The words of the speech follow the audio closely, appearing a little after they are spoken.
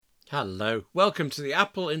Hello, welcome to the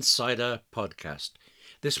Apple Insider podcast.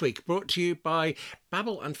 This week brought to you by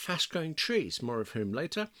Babble and Fast Growing Trees, more of whom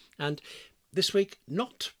later, and this week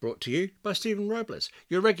not brought to you by Stephen Robles.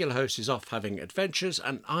 Your regular host is off having adventures,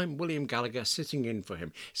 and I'm William Gallagher sitting in for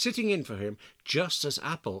him just as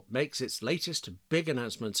Apple makes its latest big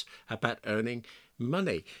announcements about earning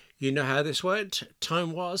money. You know how this went.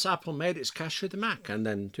 Time was Apple made its cash through the Mac and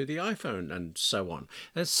then to the iPhone and so on.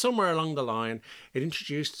 And somewhere along the line, it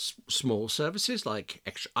introduced small services like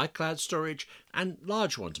extra iCloud storage and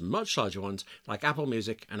large ones, much larger ones like Apple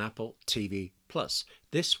Music and Apple TV Plus.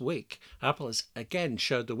 This week, Apple has again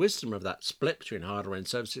showed the wisdom of that split between hardware and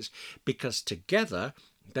services because together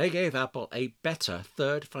they gave Apple a better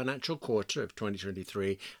third financial quarter of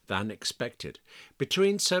 2023 than expected.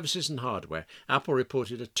 Between services and hardware, Apple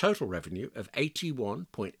reported a total revenue of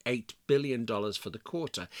 $81.8 billion for the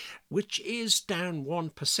quarter, which is down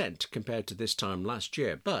 1% compared to this time last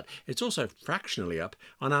year. But it's also fractionally up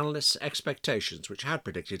on analysts' expectations, which had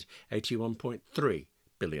predicted $81.3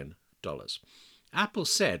 billion. Apple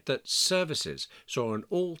said that services saw an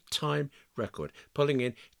all-time record, pulling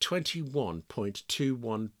in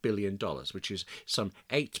 $21.21 billion, which is some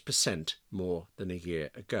 8% more than a year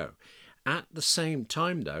ago. At the same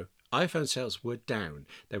time, though, iPhone sales were down.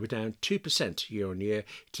 They were down 2% year-on-year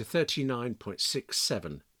to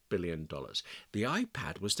 $39.67 billion. The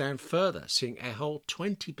iPad was down further, seeing a whole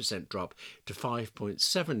 20% drop to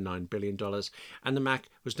 $5.79 billion, and the Mac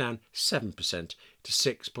was down 7% to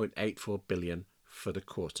 $6.84 billion for the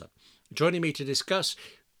quarter. Joining me to discuss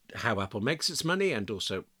how Apple makes its money and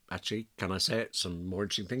also, actually, can I say it, some more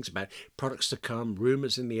interesting things about products to come,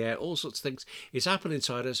 rumours in the air, all sorts of things, is Apple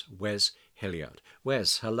Insider's Wes Hilliard.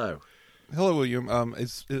 Wes, hello. Hello, William.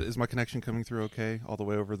 Is my connection coming through okay all the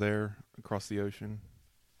way over there across the ocean?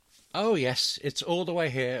 Oh, yes, it's all the way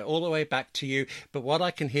here, all the way back to you. But what I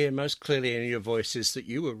can hear most clearly in your voice is that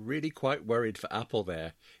you were really quite worried for Apple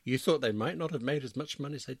there. You thought they might not have made as much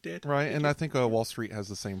money as they did. Right, and I think Wall Street has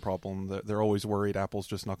the same problem. They're always worried Apple's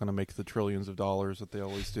just not going to make the trillions of dollars that they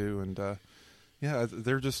always do. And, yeah,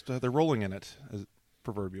 they're rolling in it,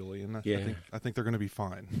 proverbially. And I think they're going to be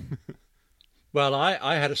fine. Well,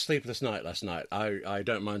 I had a sleepless night last night. I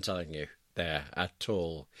don't mind telling you there at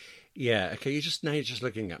all. Yeah, okay, you're just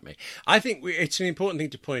looking at me. I think it's an important thing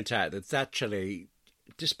to point out that actually,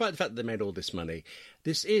 despite the fact that they made all this money,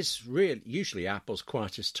 this is usually Apple's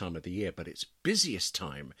quietest time of the year, but its busiest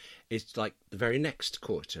time is like the very next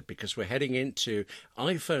quarter because we're heading into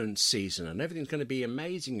iPhone season and everything's going to be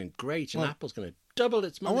amazing and great, and Apple's going to double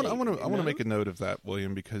its money. I want to make a note of that,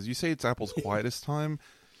 William, because you say it's Apple's quietest time.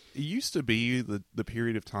 It used to be the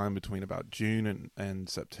period of time between about June and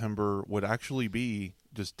September would actually be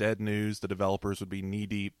just dead news. The developers would be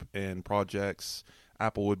knee-deep in projects.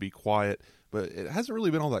 Apple would be quiet. But it hasn't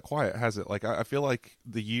really been all that quiet, has it? Like I feel like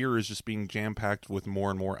the year is just being jam-packed with more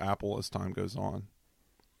and more Apple as time goes on.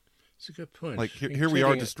 That's a good point. Like here we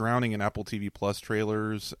are just drowning in Apple TV Plus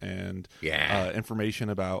trailers and information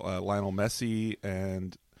about Lionel Messi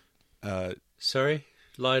and... Sorry?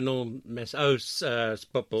 Lionel Messi. Oh,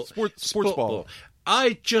 football. Sports ball.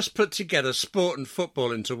 I just put together sport and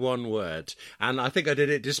football into one word, and I think I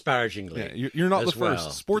did it disparagingly. Yeah, you're not the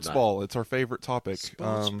first. Sports ball. It's our favorite topic.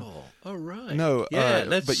 Sports ball. Oh, right. No,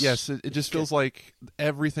 but yes, it just feels like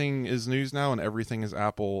everything is news now, and everything is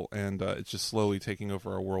Apple, and it's just slowly taking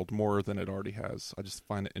over our world more than it already has. I just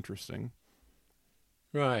find it interesting.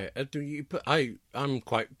 Right. I'm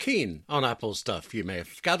quite keen on Apple stuff. You may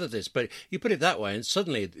have gathered this, but you put it that way, and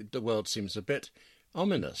suddenly the world seems a bit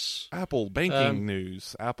ominous. Apple banking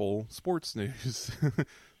news, Apple sports news.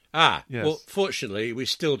 Yes. Well, fortunately, we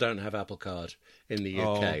still don't have Apple Card in the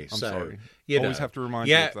UK. I'm sorry. You always have to remind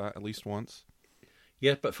you of that at least once.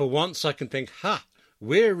 Yeah, but for once I can think,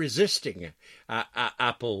 we're resisting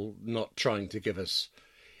Apple not trying to give us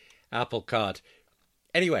Apple Card.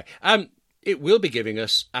 Anyway, it will be giving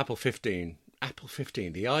us Apple 15,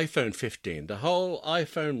 the iPhone 15, the whole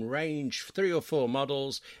iPhone range, 3 or 4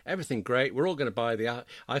 models, everything great. We're all going to buy the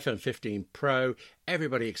iPhone 15 Pro.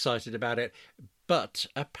 Everybody excited about it. But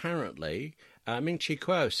apparently, Ming-Chi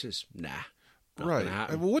Kuo says, nah. Right.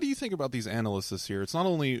 Well, what do you think about these analysts this year? It's not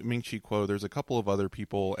only Ming-Chi Kuo, there's a couple of other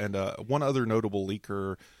people, and one other notable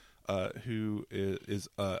leaker who is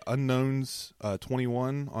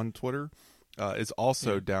Unknowns21 on Twitter. Is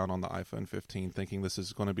also down on the iPhone 15, thinking this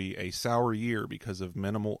is going to be a sour year because of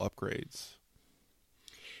minimal upgrades.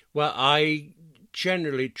 Well, I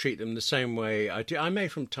generally treat them the same way I do. I may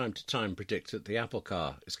from time to time predict that the Apple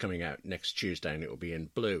Car is coming out next Tuesday and it will be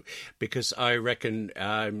in blue, because I reckon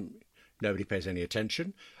nobody pays any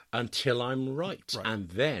attention. until I'm right. Right. And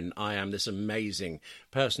then I am this amazing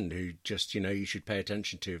person who just, you should pay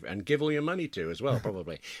attention to and give all your money to as well,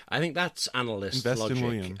 probably. I think that's analyst Invest logic. in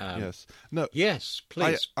William. Yes. No. Yes,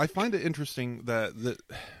 please. I find it interesting that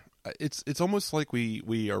it's almost like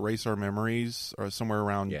we erase our memories or somewhere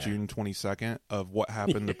around June 22nd of what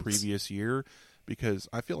happened the previous year, because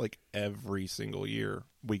I feel like every single year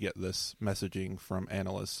we get this messaging from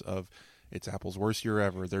analysts of it's Apple's worst year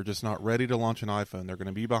ever. They're just not ready to launch an iPhone. They're going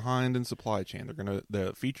to be behind in supply chain.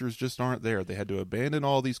 The features just aren't there. They had to abandon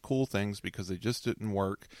all these cool things because they just didn't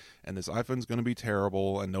work. And this iPhone's going to be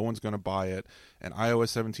terrible and no one's going to buy it. And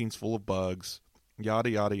iOS 17's full of bugs, yada,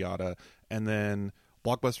 yada, yada. And then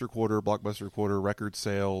blockbuster quarter, record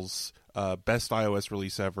sales, best iOS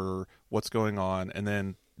release ever. What's going on? And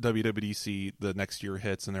then WWDC the next year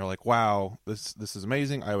hits and they're like, wow, this is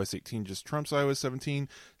amazing. iOS 18 just trumps iOS 17.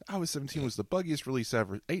 iOS 17 was the buggiest release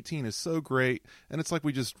ever. 18 is so great. And it's like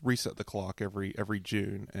we just reset the clock every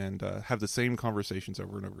June and have the same conversations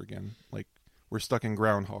over and over again. Like we're stuck in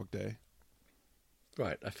Groundhog Day.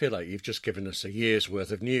 Right. I feel like you've just given us a year's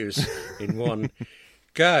worth of news in one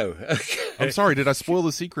go. Okay. I'm sorry, did I spoil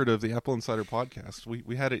the secret of the Apple Insider podcast?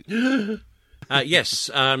 We had it. Yes.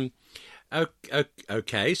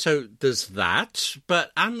 Okay, so there's that,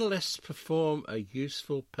 but analysts perform a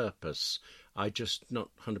useful purpose. I'm just not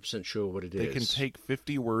 100% sure what it is. They can take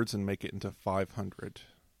 50 words and make it into 500.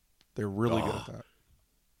 They're really good at that.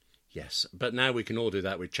 Yes, but now we can all do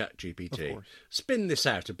that with ChatGPT. Spin this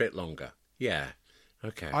out a bit longer. Yeah.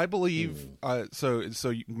 Okay. I believe, so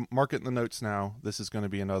you mark it in the notes now. This is going to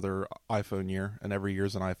be another iPhone year, and every year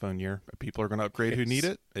is an iPhone year. People are going to upgrade who need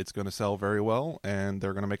it. It's going to sell very well, and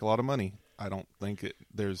they're going to make a lot of money. I don't think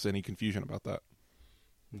there's any confusion about that.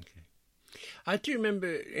 Okay. I do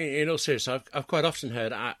remember, in all seriousness, I've quite often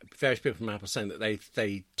heard various people from Apple saying that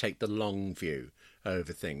they take the long view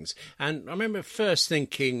over things. And I remember first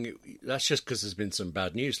thinking, that's just because there's been some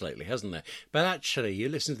bad news lately, hasn't there? But actually, you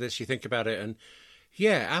listen to this, you think about it, and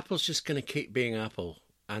yeah, Apple's just going to keep being Apple,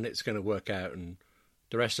 and it's going to work out, and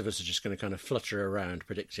the rest of us are just going to kind of flutter around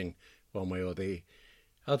predicting one way or the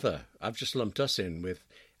other. I've just lumped us in with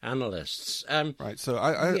analysts. Right, so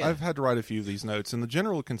I've had to write a few of these notes, and the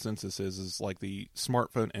general consensus is like the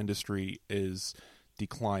smartphone industry is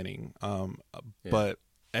declining, but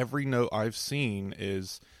every note I've seen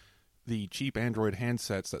is the cheap Android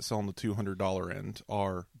handsets that sell on the $200 end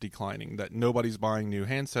are declining. That nobody's buying new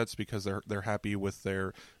handsets because they're happy with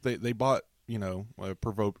they bought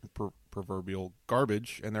proverbial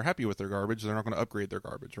garbage and they're happy with their garbage. They're not going to upgrade their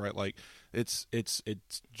garbage, right? Like it's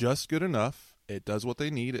just good enough. It does what they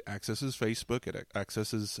need. It accesses Facebook. It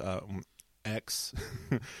accesses X,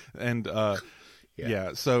 and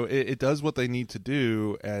so it does what they need to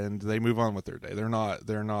do, and they move on with their day. They're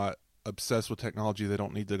not obsessed with technology. They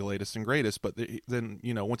don't need the latest and greatest, but then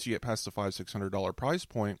once you get past the $500-600 price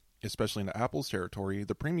point, especially into Apple's territory,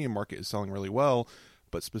 the premium market is selling really well,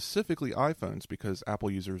 but specifically iPhones, because Apple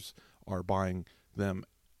users are buying them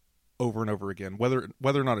over and over again. Whether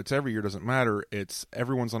or not it's every year doesn't matter. It's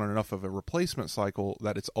everyone's on enough of a replacement cycle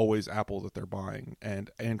that it's always Apple that they're buying, and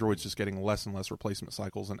Android's just getting less and less replacement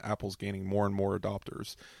cycles, and Apple's gaining more and more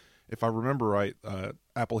adopters. If I remember right,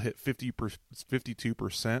 Apple hit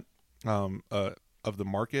 52% of the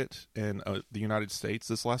market in the United States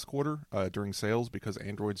this last quarter during sales, because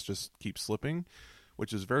Androids just keep slipping,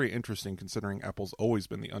 which is very interesting considering Apple's always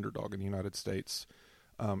been the underdog in the United States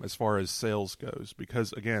as far as sales goes,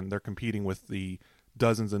 because again, they're competing with the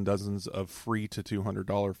dozens and dozens of free to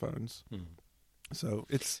 $200 phones. So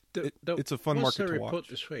it's a fun market to watch.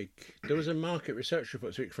 This week, there was a market research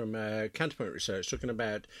report this week from Counterpoint Research talking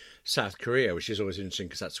about South Korea, which is always interesting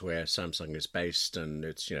because that's where Samsung is based and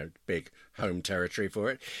it's big home territory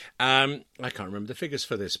for it. I can't remember the figures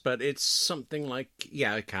for this, but it's something like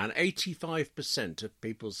 85% of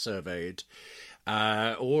people surveyed,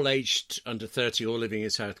 all aged under 30, all living in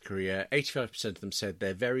South Korea, 85% of them said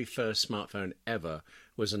their very first smartphone ever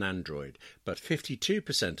was an Android, but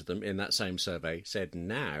 52% of them in that same survey said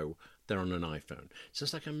now they're on an iPhone. So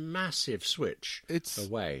it's like a massive switch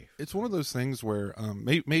away. It's one of those things where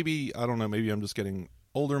maybe, I don't know, maybe I'm just getting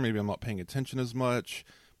older, maybe I'm not paying attention as much,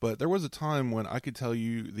 but there was a time when I could tell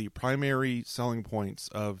you the primary selling points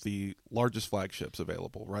of the largest flagships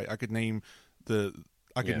available, right? I could name the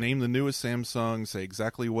newest Samsung, say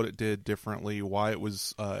exactly what it did differently, why it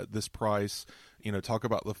was this price, talk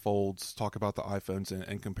about the folds, talk about the iPhones,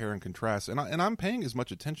 and compare and contrast. And I'm paying as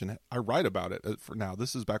much attention. I write about it for now.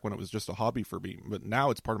 This is back when it was just a hobby for me, but now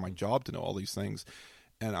it's part of my job to know all these things.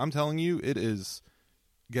 And I'm telling you, it is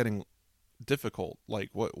getting difficult. Like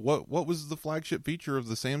what was the flagship feature of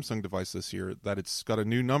the Samsung device this year? That it's got a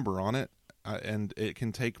new number on it, and it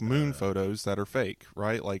can take moon photos that are fake,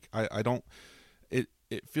 right? Like I don't.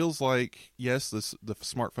 It feels like, yes, the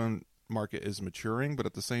smartphone market is maturing, but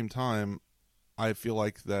at the same time, I feel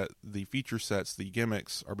like that the feature sets, the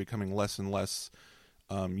gimmicks, are becoming less and less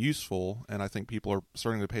useful, and I think people are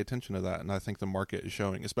starting to pay attention to that, and I think the market is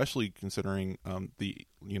showing, especially considering the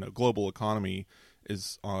global economy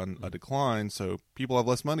is on a decline, so people have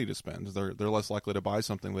less money to spend. They're less likely to buy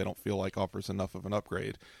something they don't feel like offers enough of an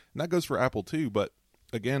upgrade, and that goes for Apple too. But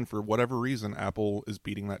again, for whatever reason, Apple is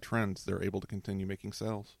beating that trend. They're able to continue making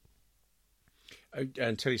sales.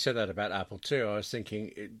 Until you said that about Apple too, I was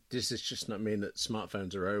thinking, does this just not mean that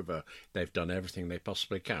smartphones are over? They've done everything they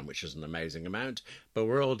possibly can, which is an amazing amount, but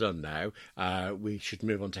we're all done now. We should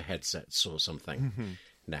move on to headsets or something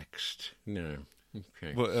next. No.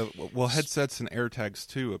 Okay. Well, headsets and AirTags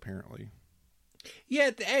too, apparently. Yeah,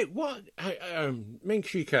 Ming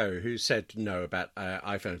Chi Kuo, who said no about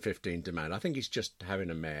iPhone 15 demand, I think he's just having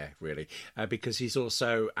a mare, really, because he's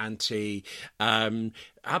also anti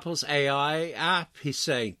Apple's AI app. He's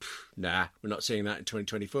saying, nah, we're not seeing that in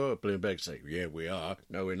 2024. Bloomberg's saying, yeah, we are.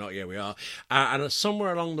 No, we're not. Yeah, we are. And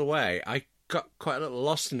somewhere along the way, I got quite a little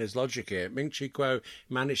lost in his logic here. Ming Chi Kuo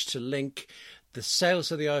managed to link the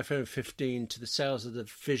sales of the iPhone 15 to the sales of the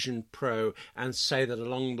Vision Pro and say that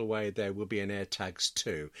along the way there will be an AirTags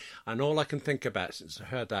 2. And all I can think about since I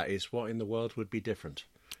heard that is what in the world would be different?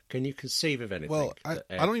 Can you conceive of anything? Well, I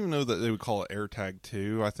don't even know that they would call it AirTag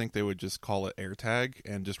 2. I think they would just call it AirTag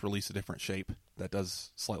and just release a different shape that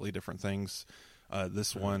does slightly different things.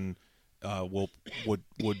 This one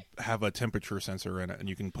would have a temperature sensor in it, and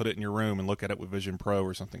you can put it in your room and look at it with Vision Pro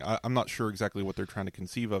or something. I'm not sure exactly what they're trying to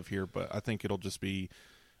conceive of here, but I think it'll just be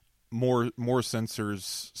more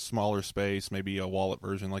sensors, smaller space, maybe a wallet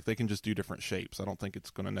version. Like, they can just do different shapes. I don't think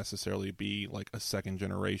it's going to necessarily be like a second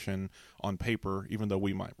generation on paper, even though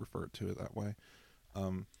we might refer to it that way.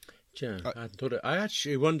 Yeah, I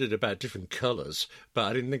actually wondered about different colors, but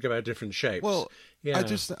I didn't think about different shapes. Well, yeah.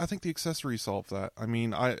 I think the accessories solve that. I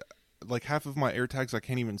mean, like half of my AirTags I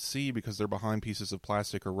can't even see because they're behind pieces of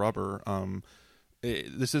plastic or rubber.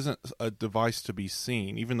 This isn't a device to be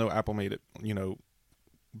seen, even though Apple made it,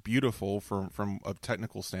 beautiful from a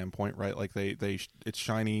technical standpoint, right? Like it's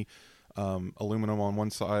shiny, aluminum on one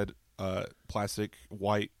side, plastic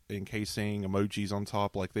white encasing, emojis on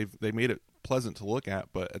top. Like they made it pleasant to look at,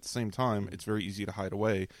 but at the same time, it's very easy to hide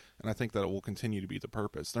away. And I think that it will continue to be the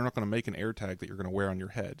purpose. They're not going to make an AirTag that you're going to wear on your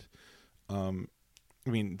head. I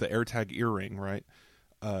mean, the AirTag earring, right?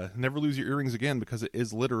 Never lose your earrings again, because it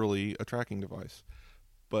is literally a tracking device.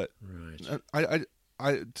 But right.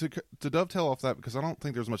 To dovetail off that, because I don't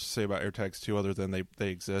think there's much to say about AirTags 2 other than they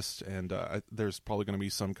exist, and there's probably going to be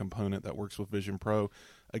some component that works with Vision Pro.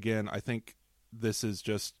 Again, I think this is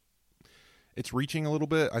just, it's reaching a little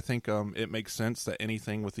bit. I think it makes sense that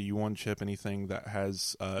anything with a U1 chip, anything that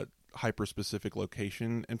has hyper-specific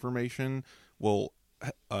location information will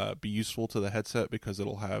be useful to the headset, because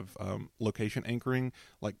it'll have location anchoring.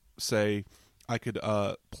 Like, say, I could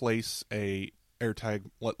place a AirTag,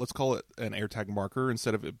 let's call it an AirTag marker,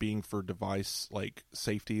 instead of it being for device like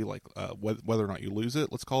safety, like whether or not you lose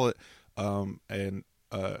it. Let's call it an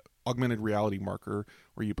augmented reality marker,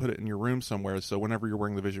 where you put it in your room somewhere. So whenever you're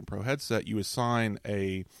wearing the Vision Pro headset, you assign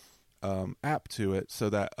a app to it, so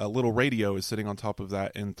that a little radio is sitting on top of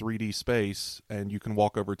that in 3D space, and you can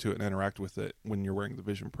walk over to it and interact with it when you're wearing the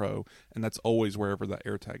Vision Pro. And that's always wherever that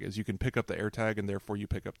AirTag is. You can pick up the AirTag, and therefore you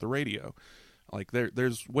pick up the radio. Like,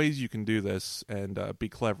 there's ways you can do this and be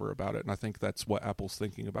clever about it, and I think that's what Apple's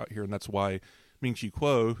thinking about here, and that's why Ming Chi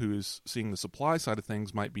Kuo, who's seeing the supply side of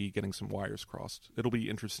things, might be getting some wires crossed. It'll be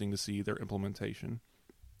interesting to see their implementation.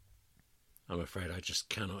 I'm afraid I just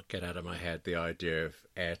cannot get out of my head the idea of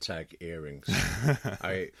AirTag earrings.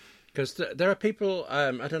 Because there are people,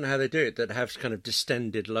 I don't know how they do it, that have kind of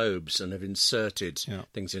distended lobes and have inserted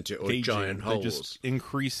things into it, or gauging, giant holes. They just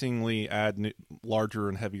increasingly add larger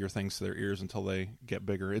and heavier things to their ears until they get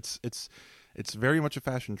bigger. It's very much a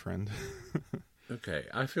fashion trend. Okay,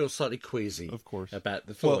 I feel slightly queasy, of course, about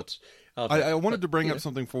the thought. Well, I wanted to bring up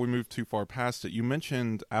something before we move too far past it. You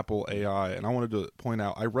mentioned Apple AI, and I wanted to point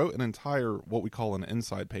out, I wrote an entire, what we call an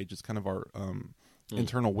inside page. It's kind of our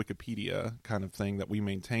internal Wikipedia kind of thing that we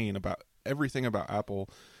maintain about everything about Apple,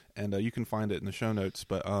 and you can find it in the show notes.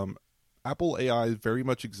 But Apple AI very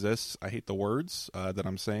much exists. I hate the words that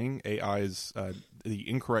I'm saying. AI is the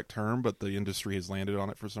incorrect term, but the industry has landed on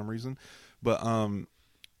it for some reason. But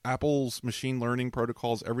Apple's machine learning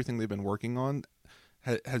protocols, everything they've been working on,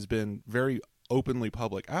 has been very openly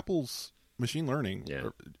public. Apple's machine learning. Yeah.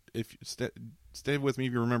 If stay with me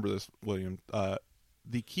if you remember this, William.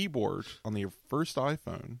 The keyboard on the first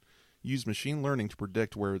iPhone used machine learning to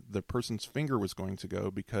predict where the person's finger was going to go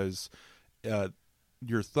because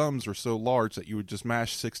your thumbs are so large that you would just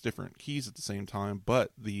mash 6 different keys at the same time, but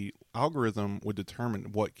the algorithm would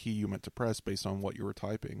determine what key you meant to press based on what you were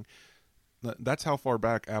typing. That's how far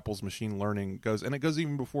back Apple's machine learning goes, and it goes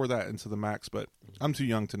even before that into the Macs, but I'm too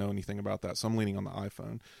young to know anything about that, so I'm leaning on the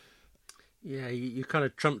iPhone. Yeah, you kind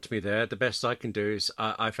of trumped me there. The best I can do is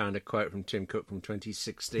I found a quote from Tim Cook from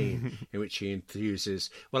 2016 in which he enthuses,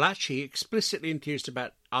 well, actually, he explicitly enthused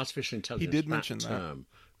about artificial intelligence. He did mention term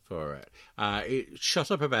for it. It shut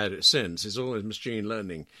up about it since. It's always machine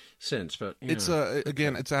learning since. But it's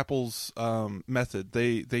again, it's Apple's method.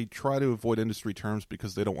 They try to avoid industry terms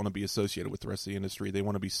because they don't want to be associated with the rest of the industry. They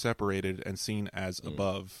want to be separated and seen as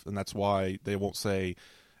above, and that's why they won't say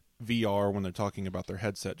VR when they're talking about their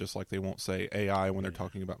headset, just like they won't say AI when they're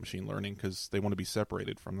talking about machine learning, because they want to be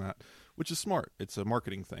separated from that, which is smart. It's a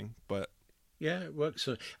marketing thing, but yeah, it works.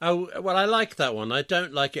 Oh, well, I like that one. I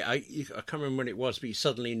don't like it. I can't remember when it was, but you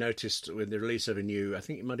suddenly noticed with the release of a new, I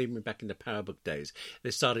think it might even be back in the PowerBook days,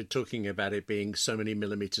 they started talking about it being so many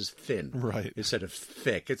millimeters thin, right, instead of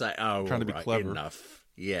thick. It's like, oh, trying to be clever enough.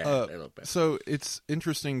 Yeah, a little bit. So it's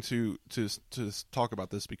interesting to talk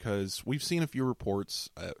about this because we've seen a few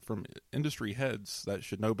reports from industry heads that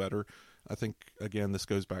should know better. I think, again, this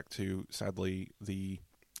goes back to, sadly, the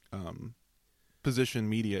position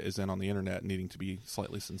media is in on the internet needing to be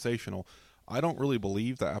slightly sensational. I don't really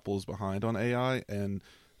believe that Apple is behind on AI, and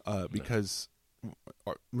because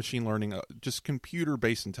machine learning, just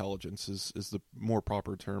computer-based intelligence is the more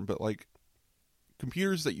proper term, but like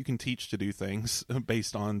computers that you can teach to do things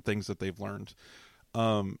based on things that they've learned.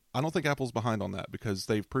 I don't think Apple's behind on that because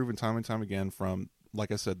they've proven time and time again from,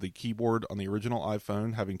 like I said, the keyboard on the original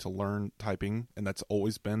iPhone having to learn typing, and that's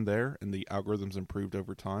always been there, and the algorithm's improved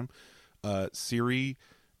over time. Siri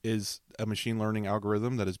is a machine learning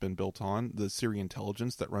algorithm that has been built on the Siri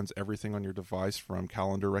intelligence that runs everything on your device, from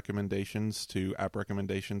calendar recommendations to app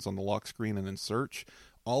recommendations on the lock screen and then search.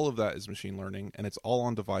 All of that is machine learning, and it's all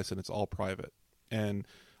on device and it's all private. And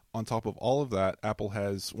on top of all of that, Apple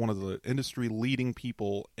has one of the industry leading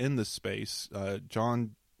people in this space,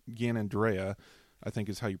 John Giannandrea, I think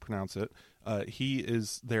is how you pronounce it. He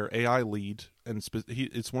is their AI lead, and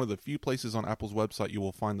it's one of the few places on Apple's website you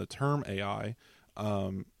will find the term AI,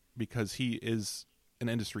 because he is an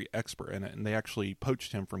industry expert in it. And they actually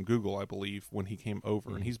poached him from Google, I believe, when he came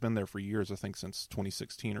over. And he's been there for years, I think since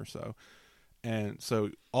 2016 or so. And so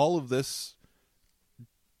all of this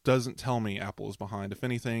doesn't tell me Apple is behind. If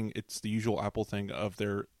anything, it's the usual Apple thing of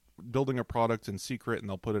they're building a product in secret and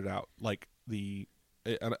they'll put it out. Like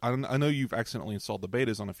I know you've accidentally installed the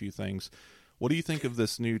betas on a few things. What do you think of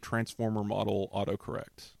this new transformer model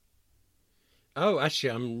autocorrect? Oh,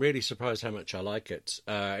 actually, I'm really surprised how much I like it.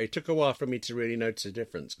 It took a while for me to really notice a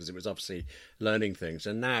difference because it was obviously learning things.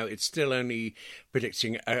 And now it's still only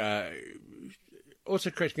predicting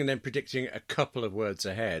autocorrecting and then predicting a couple of words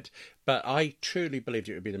ahead. But I truly believed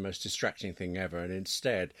it would be the most distracting thing ever, and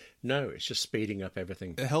instead, no, it's just speeding up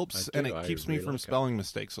everything. It helps, and it keeps me from spelling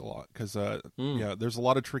mistakes a lot, because there's a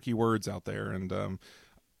lot of tricky words out there, and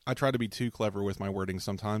I try to be too clever with my wording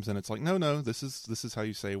sometimes, and it's like, no, this is how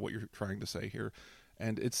you say what you're trying to say here.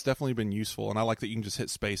 And it's definitely been useful, and I like that you can just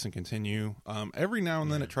hit space and continue. Every now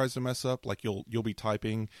and then it tries to mess up, like you'll be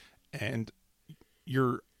typing, and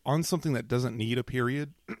you're on something that doesn't need a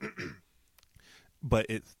period, but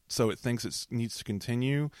it thinks it needs to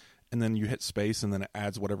continue, and then you hit space, and then it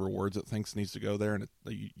adds whatever words it thinks needs to go there, and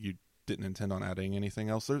you didn't intend on adding anything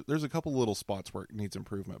else. There's a couple little spots where it needs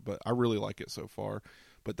improvement, but I really like it so far.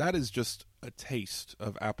 But that is just a taste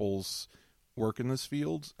of Apple's work in this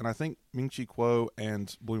field, and I think Ming-Chi Kuo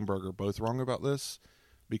and Bloomberg are both wrong about this,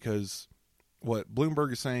 because what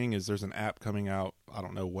Bloomberg is saying is there's an app coming out, I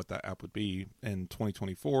don't know what that app would be, in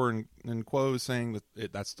 2024, and Kuo is saying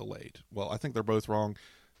that that's delayed. Well, I think they're both wrong.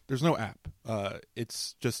 There's no app.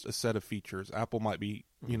 It's just a set of features. Apple might be,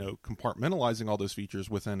 compartmentalizing all those features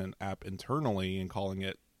within an app internally and calling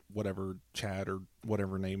it whatever chat or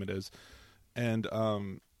whatever name it is. And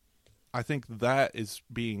I think that is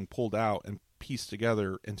being pulled out and pieced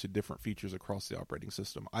together into different features across the operating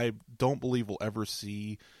system. I don't believe we'll ever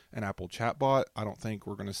see an Apple chatbot. I don't think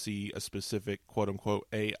we're going to see a specific quote-unquote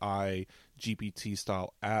AI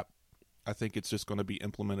GPT-style app. I think it's just going to be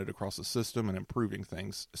implemented across the system and improving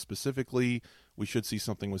things. Specifically, we should see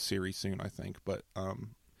something with Siri soon, I think. But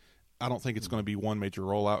I don't think it's going to be one major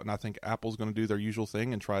rollout, and I think Apple's going to do their usual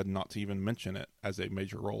thing and try not to even mention it as a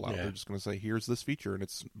major rollout. Yeah. They're just going to say, here's this feature, and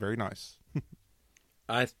it's very nice.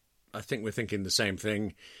 I think we're thinking the same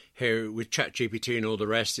thing here with ChatGPT and all the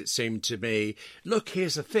rest. It seemed to me, look,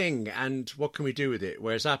 here's a thing, and what can we do with it?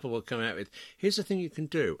 Whereas Apple will come out with, here's a thing you can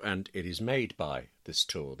do, and it is made by this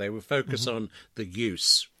tool. They will focus on the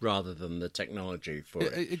use rather than the technology for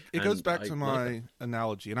it. It goes back to my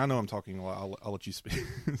analogy, and I know I'm talking a lot. I'll let you speak.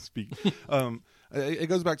 It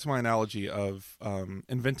goes back to my analogy of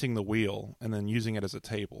inventing the wheel and then using it as a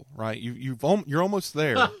table, right? You're almost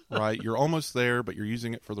there, right? You're almost there, but you're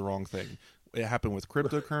using it for the wrong thing. It happened with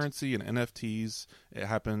cryptocurrency and NFTs. It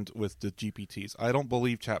happened with the GPTs. I don't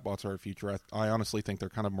believe chatbots are a future. I honestly think they're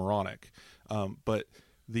kind of moronic. But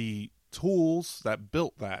the tools that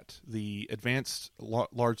built that, the advanced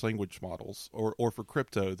large language models, or for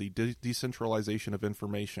crypto, the decentralization of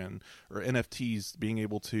information, or NFTs, being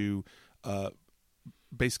able to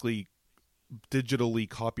basically digitally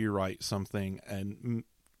copyright something and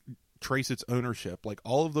trace its ownership. Like,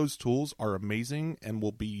 all of those tools are amazing and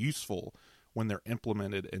will be useful when they're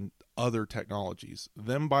implemented in other technologies.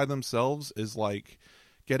 Them by themselves is like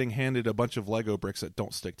getting handed a bunch of Lego bricks that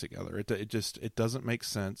don't stick together. It doesn't make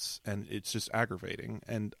sense, and it's just aggravating.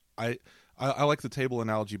 And I like the table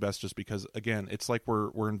analogy best, just because, again, it's like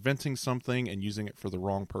we're inventing something and using it for the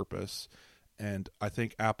wrong purpose. And I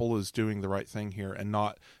think Apple is doing the right thing here and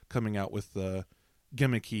not coming out with the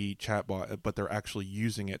gimmicky chatbot, but they're actually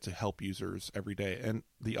using it to help users every day. And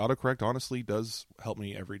the autocorrect honestly does help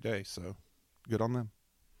me every day, so good on them.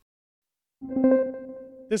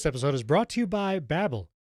 This episode is brought to you by Babbel.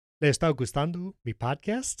 ¿Le está gustando mi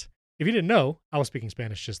podcast? If you didn't know, I was speaking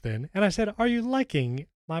Spanish just then, and I said, are you liking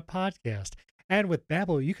my podcast? And with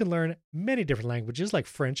Babbel, you can learn many different languages like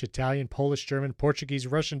French, Italian, Polish, German, Portuguese,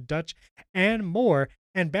 Russian, Dutch, and more.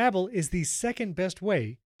 And Babbel is the second best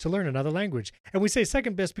way to learn another language. And we say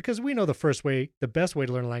second best because we know the best way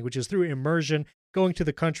to learn a language is through immersion, going to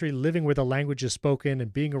the country, living where the language is spoken,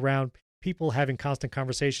 and being around people having constant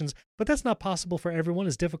conversations. But that's not possible for everyone.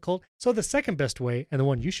 It's difficult. So the second best way, and the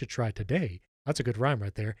one you should try today, that's a good rhyme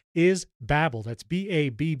right there, is Babbel. That's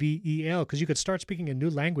Babbel, because you could start speaking a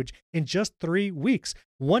new language in just 3 weeks.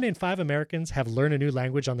 1 in 5 Americans have learned a new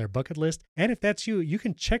language on their bucket list. And if that's you, you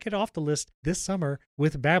can check it off the list this summer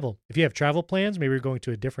with Babbel. If you have travel plans, maybe you're going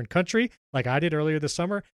to a different country, like I did earlier this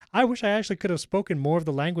summer, I wish I actually could have spoken more of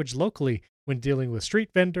the language locally when dealing with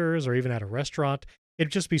street vendors or even at a restaurant.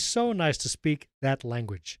 It'd just be so nice to speak that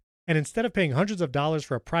language. And instead of paying hundreds of dollars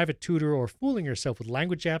for a private tutor or fooling yourself with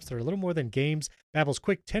language apps that are a little more than games, Babbel's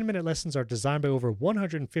quick 10-minute lessons are designed by over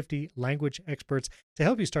 150 language experts to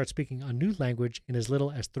help you start speaking a new language in as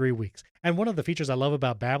little as 3 weeks. And one of the features I love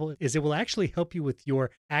about Babbel is it will actually help you with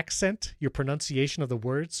your accent, your pronunciation of the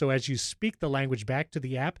words. So as you speak the language back to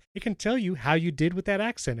the app, it can tell you how you did with that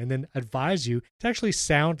accent and then advise you to actually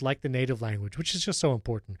sound like the native language, which is just so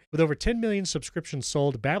important. With over 10 million subscriptions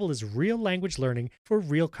sold, Babbel is real language learning for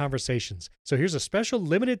real conversations. So here's a special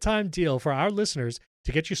limited time deal for our listeners.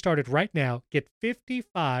 To get you started right now, get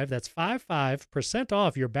 55%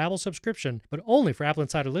 off your Babbel subscription, but only for Apple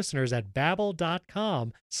Insider listeners at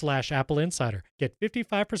babbel.com/Apple Insider. Get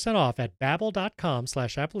 55% off at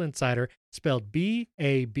babbel.com/Apple Insider, spelled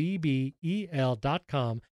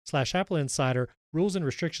BABBEL.com/Apple Insider. Rules and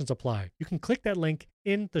restrictions apply. You can click that link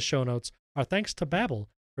in the show notes. Our thanks to Babbel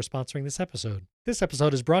for sponsoring this episode. This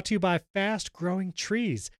episode is brought to you by Fast Growing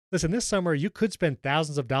Trees. Listen, this summer you could spend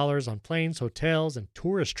thousands of dollars on planes, hotels, and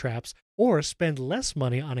tourist traps, or spend less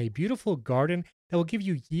money on a beautiful garden that will give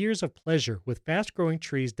you years of pleasure with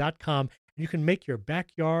fastgrowingtrees.com. You can make your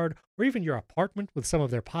backyard or even your apartment with some of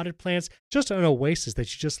their potted plants just an oasis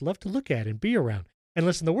that you just love to look at and be around. And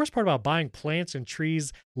listen, the worst part about buying plants and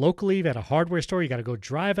trees locally at a hardware store, you got to go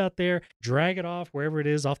drive out there, drag it off wherever it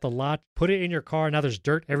is off the lot, put it in your car. Now there's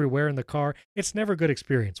dirt everywhere in the car. It's never a good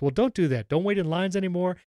experience. Well, don't do that. Don't wait in lines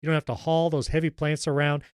anymore. You don't have to haul those heavy plants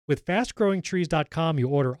around. With fastgrowingtrees.com, you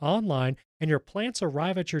order online and your plants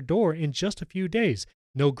arrive at your door in just a few days.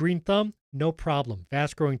 No green thumb, no problem.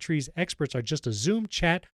 Fast Growing Trees experts are just a Zoom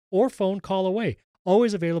chat or phone call away.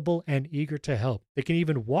 Always available and eager to help. They can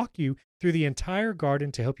even walk you through the entire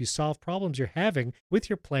garden to help you solve problems you're having with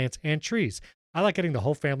your plants and trees. I like getting the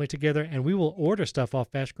whole family together, and we will order stuff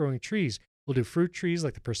off Fast Growing Trees. We'll do fruit trees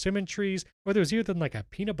like the persimmon trees, or there's even like a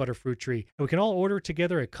peanut butter fruit tree. And we can all order it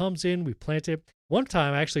together. It comes in, we plant it. One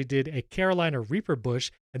time I actually did a Carolina Reaper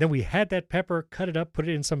bush, and then we had that pepper, cut it up, put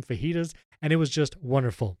it in some fajitas, and it was just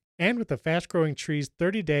wonderful. And with the Fast Growing Trees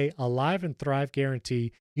 30-day Alive and Thrive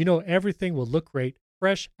guarantee, you know everything will look great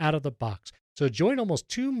fresh out of the box. So join almost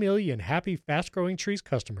 2 million happy Fast Growing Trees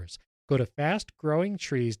customers. Go to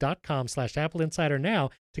fastgrowingtrees.com/Apple Insider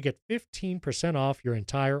now to get 15% off your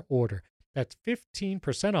entire order. That's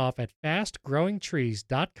 15% off at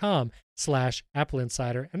fastgrowingtrees.com/Apple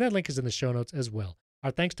Insider, and that link is in the show notes as well.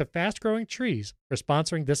 Our thanks to Fast Growing Trees for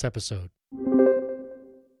sponsoring this episode.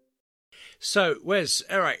 So, Wes,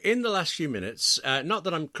 all right, in the last few minutes, not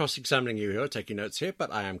that I'm cross-examining you here or taking notes here,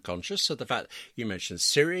 but I am conscious of the fact you mentioned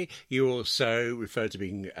Siri. You also referred to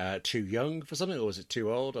being too young for something, or was it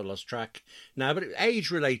too old? I lost track now, but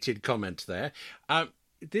age-related comment there.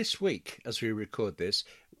 This week, as we record this,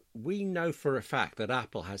 we know for a fact that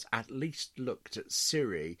Apple has at least looked at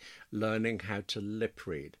Siri learning how to lip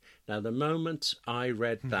read. Now, the moment I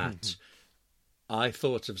read that, I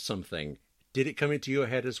thought of something. Did it come into your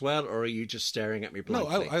head as well, or are you just staring at me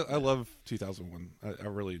blankly? No, I love 2001. I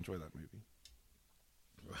really enjoy that movie.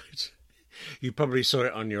 Right. You probably saw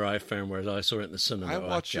it on your iPhone, whereas I saw it in the cinema. I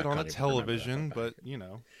watched it on a television, but, you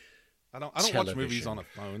know, I don't watch movies on a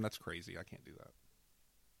phone. That's crazy. I can't do that.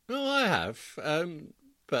 No, I have.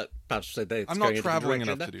 But perhaps I'm not traveling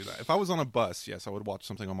enough to do that. If I was on a bus, yes, I would watch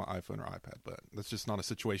something on my iPhone or iPad, but that's just not a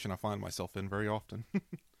situation I find myself in very often.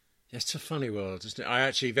 It's a funny world, isn't it? I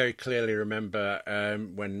actually very clearly remember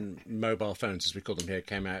when mobile phones, as we call them here,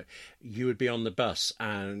 came out, you would be on the bus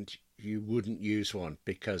and you wouldn't use one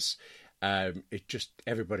because it just,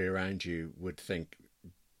 everybody around you would think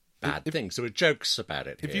bad things. There were jokes about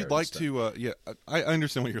it. If you'd like to, I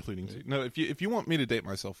understand what you're alluding to. No, if you want me to date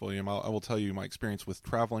myself, William, I will tell you my experience with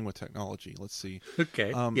traveling with technology. Let's see.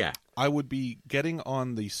 Okay. Yeah. I would be getting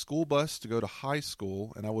on the school bus to go to high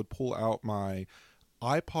school, and I would pull out my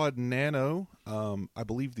iPod Nano, I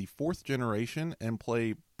believe the 4th generation, and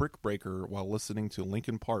play Brick Breaker while listening to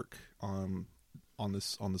Linkin Park on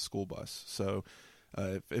the school bus. So.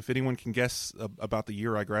 If anyone can guess about the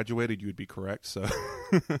year I graduated, you would be correct. So,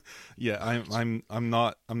 yeah, I'm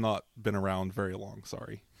not been around very long.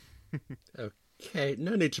 Sorry. Okay,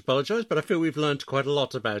 no need to apologise, but I feel we've learned quite a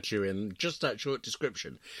lot about you in just that short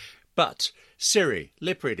description. But Siri,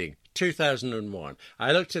 lip reading, 2001.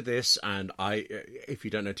 I looked at this, and if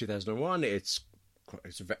you don't know 2001, it's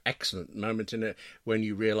a very excellent moment in it when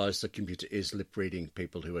you realise the computer is lip reading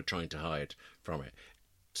people who are trying to hide from it.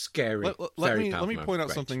 Scary. Let me point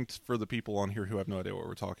out something for the people on here who have no idea what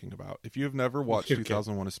we're talking about. If you have never watched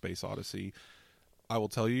 2001: A Space Odyssey, I will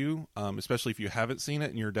tell you, especially if you haven't seen it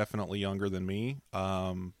and you're definitely younger than me,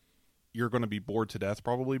 you're going to be bored to death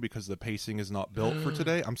probably because the pacing is not built for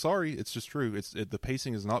today. I'm sorry, it's just true. The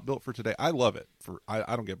pacing is not built for today. I love it.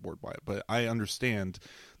 I don't get bored by it, but I understand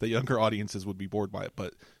that younger audiences would be bored by it.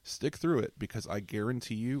 But stick through it because I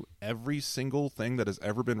guarantee you, every single thing that has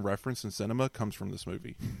ever been referenced in cinema comes from this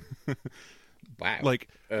movie. Wow.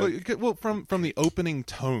 Well, from the opening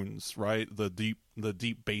tones, right? The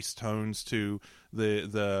deep bass tones to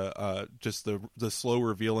the slow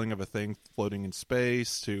revealing of a thing floating in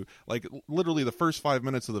space to like literally the first 5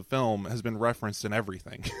 minutes of the film has been referenced in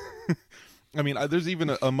everything. I mean, there's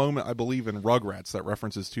even a moment, I believe, in Rugrats that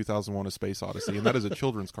references 2001: A Space Odyssey, and that is a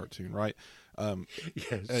children's cartoon, right?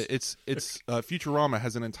 Yes. It's Futurama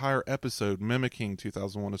has an entire episode mimicking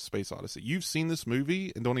 2001: A Space Odyssey. You've seen this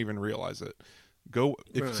movie and don't even realize it.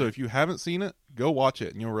 If you haven't seen it, go watch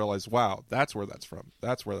it, and you'll realize, wow, that's where that's from.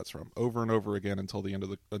 That's where that's from, over and over again until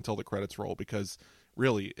the credits roll, because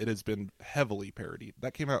really, it has been heavily parodied.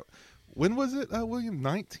 That came out. When was it, William?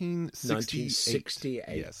 1968.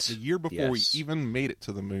 Yes, the year before we even made it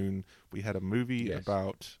to the moon, we had a movie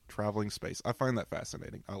about traveling space. I find that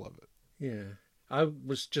fascinating. I love it. Yeah. I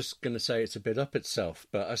was just going to say it's a bit up itself,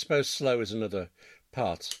 but I suppose slow is another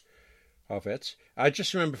part of it. I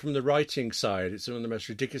just remember from the writing side, it's one of the most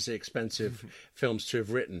ridiculously expensive films to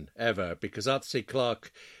have written ever, because Arthur C.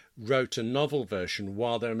 Clarke wrote a novel version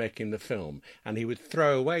while they were making the film, and he would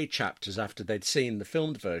throw away chapters after they'd seen the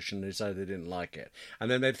filmed version and decided they didn't like it,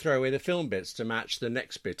 and then they'd throw away the film bits to match the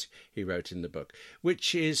next bit he wrote in the book,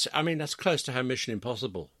 which is, I mean, that's close to how Mission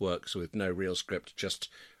Impossible works, with no real script, just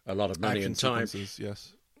a lot of money Action and time.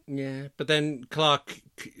 Yes. Yeah, but then Clarke,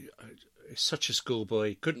 such a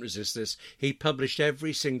schoolboy, couldn't resist this. He published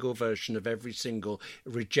every single version of every single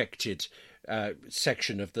rejected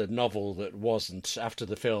section of the novel that wasn't after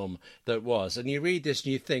the film that was. And you read this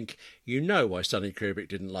and you think, you know why Stanley Kubrick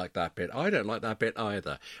didn't like that bit. I don't like that bit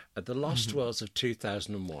either. The Lost Worlds of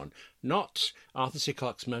 2001, not Arthur C.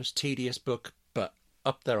 Clarke's most tedious book, but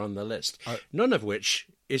up there on the list. None of which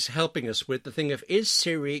is helping us with the thing of, is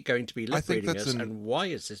Siri going to be lip reading us, and why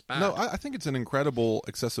is this bad? No, I think it's an incredible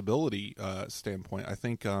accessibility standpoint. I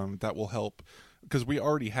think that will help, because we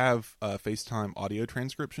already have FaceTime audio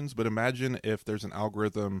transcriptions, but imagine if there's an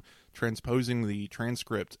algorithm transposing the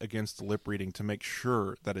transcript against the lip reading to make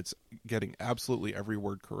sure that it's getting absolutely every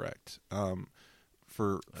word correct.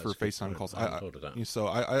 for That's a good FaceTime point. calls. I hadn't thought of that. So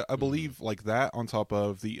I believe like that on top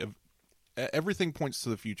of the everything points to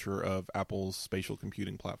the future of Apple's spatial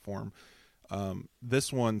computing platform.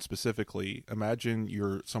 This one specifically, imagine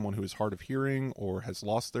you're someone who is hard of hearing or has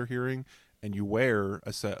lost their hearing, and you wear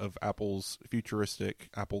a set of Apple's futuristic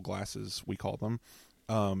Apple glasses, we call them,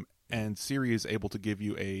 and Siri is able to give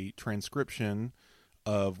you a transcription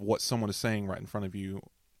of what someone is saying right in front of you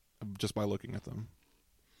just by looking at them.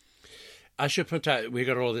 I should point out we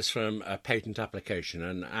got all this from a patent application,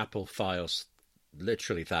 and Apple files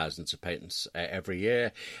literally thousands of patents every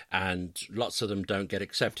year, and lots of them don't get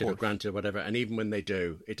accepted or granted or whatever, and even when they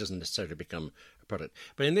do, it doesn't necessarily become a product.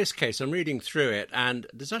 But in this case, I'm reading through it, and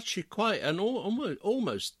there's actually quite an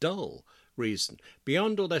almost dull reason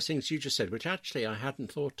beyond all those things you just said, which actually I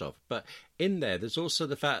hadn't thought of. But in there's also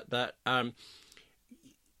the fact that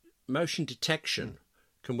motion detection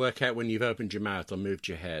can work out when you've opened your mouth or moved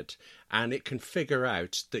your head, and it can figure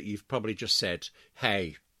out that you've probably just said,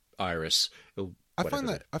 "Hey, Iris." I find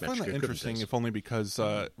that interesting, if only because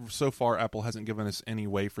so far Apple hasn't given us any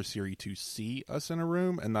way for Siri to see us in a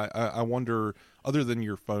room, and I wonder, other than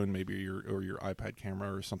your phone, maybe your iPad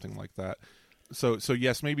camera or something like that. So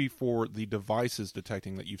yes, maybe for the devices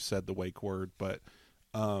detecting that you've said the wake word, but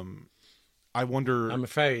I wonder. I'm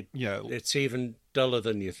afraid, it's even duller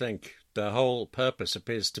than you think. The whole purpose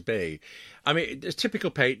appears to be, I mean, a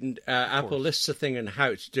typical patent, Apple lists a thing and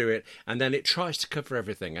how to do it, and then it tries to cover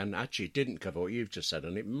everything, and actually it didn't cover what you've just said,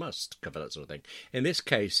 and it must cover that sort of thing. In this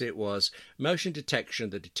case, it was motion detection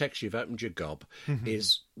that detects you've opened your gob,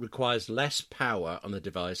 requires less power on the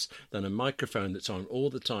device than a microphone that's on all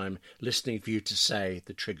the time, listening for you to say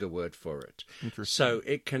the trigger word for it. So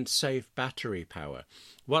it can save battery power.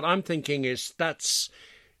 What I'm thinking is that's...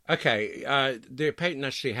 Okay, the patent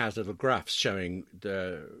actually has little graphs showing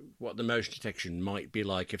what the motion detection might be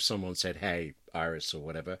like if someone said, "Hey, Iris," or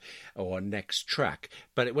whatever, or "next track."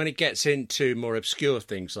 But when it gets into more obscure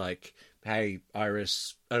things like, "Hey,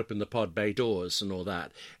 Iris, open the pod bay doors," and all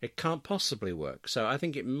that, it can't possibly work. So I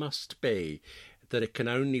think it must be that it can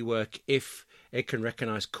only work if it can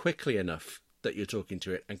recognise quickly enough that you're talking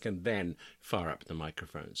to it and can then fire up the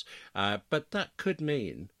microphones. But that could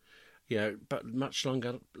mean... but much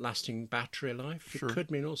longer lasting battery life. It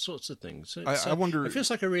could mean all sorts of things. I wonder... It feels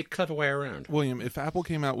like a really clever way around. William, if Apple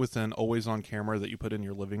came out with an always-on camera that you put in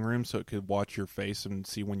your living room so it could watch your face and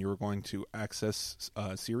see when you were going to access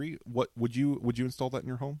Siri, what would you install that in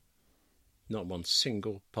your home? Not one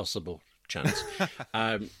single possible chance.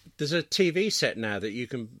 There's a TV set now that you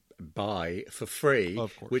can buy for free,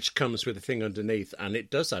 which comes with a thing underneath, and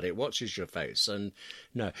it does that. It watches your face, and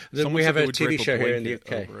we have a TV show here in the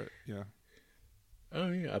UK.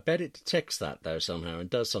 Oh yeah, I bet it detects that though somehow and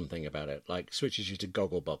does something about it, like switches you to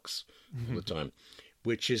Gogglebox all the time,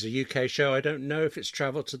 which is a UK show. I don't know if it's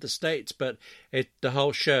travelled to the States, but the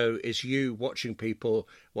whole show is you watching people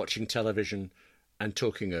watching television and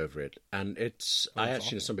talking over it, and I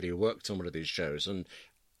actually know somebody who worked on one of these shows, and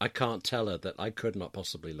I can't tell her that I could not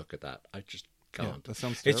possibly look at that. I just can't. Yeah, that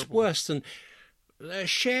sounds terrible. It's worse than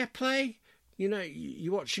share play.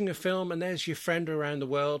 You're watching a film and there's your friend around the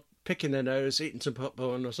world picking their nose, eating some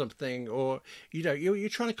popcorn or something, or you're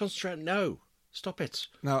trying to concentrate. No, stop it.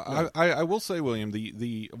 Now, no. I will say, William,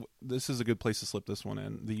 this is a good place to slip this one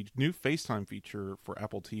in. The new FaceTime feature for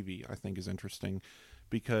Apple TV, I think, is interesting.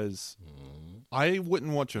 Because I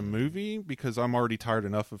wouldn't watch a movie because I'm already tired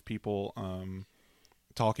enough of people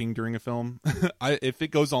talking during a film. If it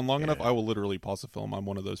goes on long enough, I will literally pause the film. I'm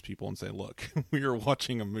one of those people and say, "Look, we are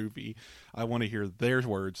watching a movie. I want to hear their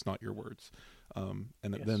words, not your words."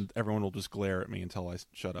 Then everyone will just glare at me until I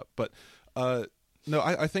shut up. But no,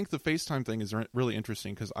 I think the FaceTime thing is really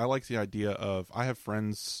interesting because I like the idea of I have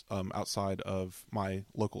friends outside of my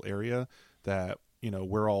local area that.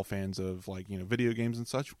 We're all fans of video games and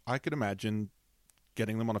such. I could imagine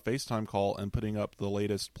getting them on a FaceTime call and putting up the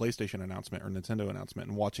latest PlayStation announcement or Nintendo announcement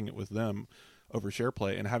and watching it with them over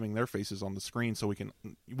SharePlay and having their faces on the screen so we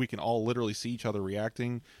can all literally see each other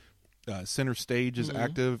reacting. Center stage is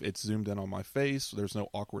active. It's zoomed in on my face. There's no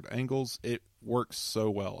awkward angles. It works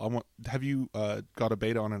so well. Have you got a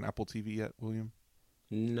beta on an Apple TV yet, William?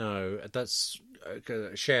 No, that's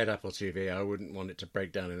a shared Apple TV. I wouldn't want it to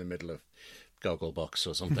break down in the middle of Gogglebox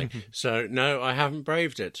or something. So no, I haven't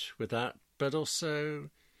braved it with that. But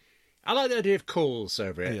also, I like the idea of calls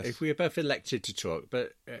over it. Yes. If we are both elected to talk,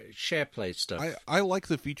 but share play stuff. I like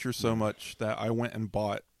the feature so much that I went and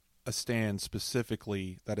bought a stand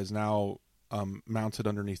specifically that is now mounted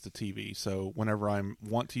underneath the TV. So whenever I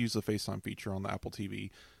want to use the FaceTime feature on the Apple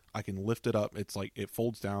TV, I can lift it up. It's like it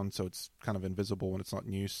folds down, so it's kind of invisible when it's not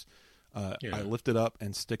in use. I lift it up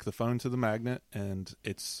and stick the phone to the magnet, and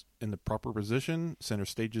it's in the proper position. Center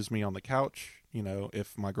stages me on the couch. You know,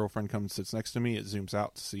 if my girlfriend comes and sits next to me, it zooms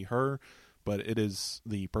out to see her. But it is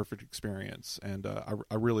the perfect experience, and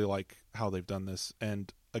I really like how they've done this.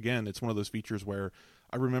 And again, it's one of those features where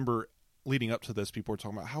I remember leading up to this, people were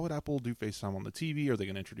talking about, how would Apple do FaceTime on the TV? Are they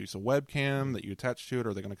going to introduce a webcam that you attach to it?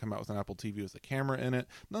 Are they going to come out with an Apple TV with a camera in it?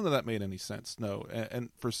 None of that made any sense. No. And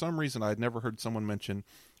for some reason, I had never heard someone mention,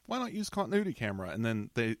 why not use continuity camera? And then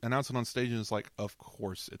they announce it on stage, and it's like, of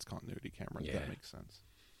course it's continuity camera. Yeah. That makes sense.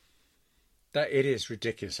 That it is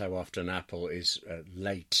ridiculous how often Apple is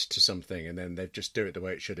late to something, and then they just do it the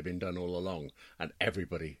way it should have been done all along, and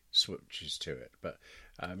everybody switches to it. But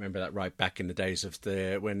I remember that right back in the days of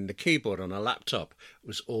when the keyboard on a laptop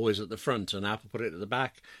was always at the front, and Apple put it at the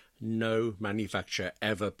back. No manufacturer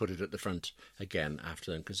ever put it at the front again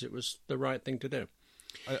after them, because it was the right thing to do.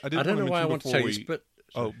 I don't know why I want to tell you this, but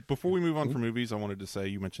before we move on from movies, I wanted to say,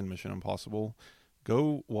 you mentioned Mission Impossible.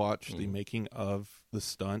 Go watch the making of the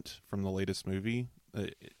stunt from the latest movie,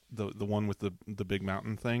 the one with the big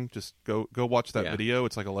mountain thing. Just go watch that video.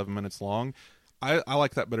 It's like 11 minutes long. I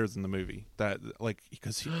like that better than the movie. That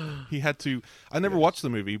because he had to. I never watched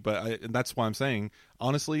the movie, but that's why I'm saying,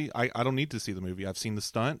 honestly, I don't need to see the movie. I've seen the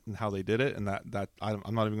stunt and how they did it, and that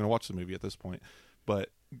I'm not even going to watch the movie at this point. But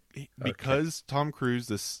because Tom Cruise,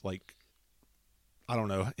 this I don't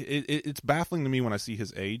know. It's baffling to me when I see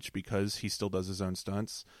his age, because he still does his own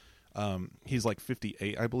stunts. He's like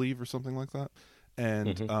 58, I believe, or something like that.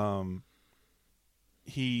 And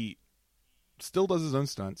he still does his own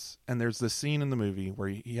stunts. And there's this scene in the movie where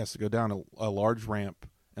he has to go down a large ramp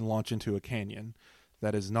and launch into a canyon.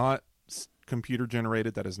 That is not computer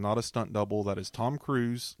generated. That is not a stunt double. That is Tom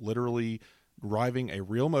Cruise literally driving a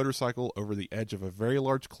real motorcycle over the edge of a very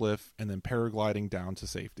large cliff and then paragliding down to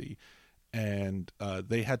safety. And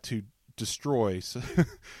they had to destroy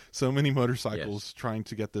so many motorcycles trying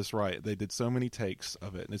to get this right. They did so many takes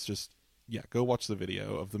of it, and it's just, go watch the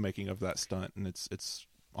video of the making of that stunt, and it's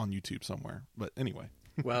on YouTube somewhere. But anyway.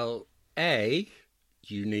 Well,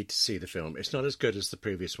 you need to see the film. It's not as good as the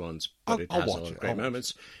previous ones, but it has a lot of great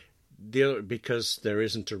moments. Because there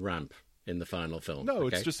isn't a ramp in the final film. No,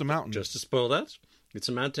 it's just a mountain. Just to spoil that. It's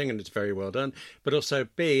a mountain, and it's very well done. But also,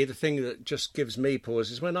 B, the thing that just gives me pause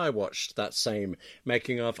is when I watched that same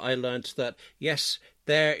making of, I learnt that, yes,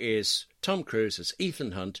 there is Tom Cruise as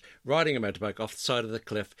Ethan Hunt riding a motorbike off the side of the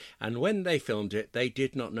cliff, and when they filmed it, they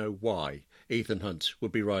did not know why Ethan Hunt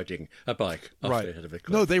would be riding a bike off the head of the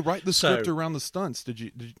cliff. No, they write the script around the stunts. Did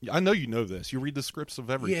you? I know you know this. You read the scripts of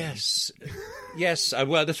everything. Yes.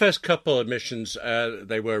 Well, the first couple of missions,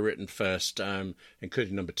 they were written first,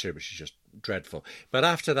 including number 2, which is just dreadful. But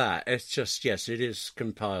after that, it's just, it is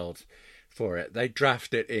compiled for it. They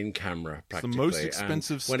draft it in camera, practically. It's the most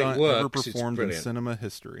expensive stunt ever performed in cinema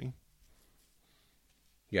history.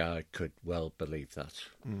 Yeah, I could well believe that.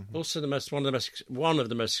 Mm-hmm. Also, one of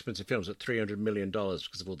the most expensive films at $300 million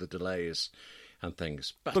because of all the delays and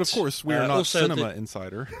things. But of course, we are not Cinema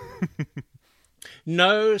Insider.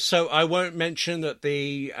 No, so I won't mention that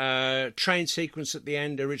the train sequence at the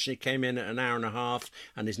end originally came in at an hour and a half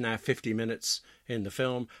and is now 50 minutes in the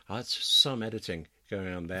film. That's some editing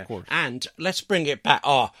going on there. Of course. And let's bring it back.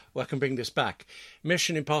 I can bring this back.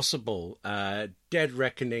 Mission Impossible, Dead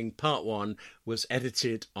Reckoning Part 1 was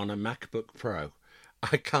edited on a MacBook Pro.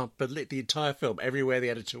 I can't believe the entire film, everywhere the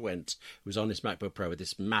editor went, was on his MacBook Pro with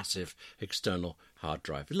this massive external hard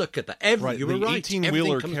drive. Look at that. You were right.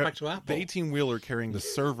 Everything comes back to Apple. The 18-wheeler carrying the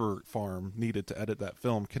server farm needed to edit that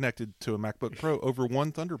film connected to a MacBook Pro over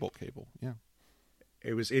one Thunderbolt cable. Yeah.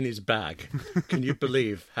 It was in his bag. Can you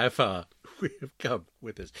believe how far we have come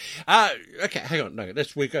with this? Okay, hang on. No,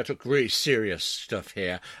 we got to talk really serious stuff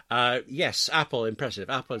here. Yes, Apple, impressive.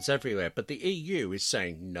 Apple is everywhere. But the EU is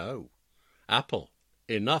saying, no, Apple,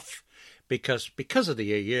 enough. Because of the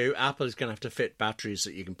EU, Apple is going to have to fit batteries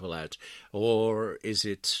that you can pull out. Or is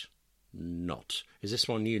it not? Is this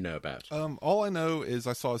one you know about? All I know is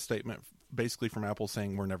I saw a statement basically from Apple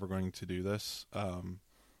saying we're never going to do this.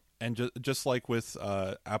 And just like with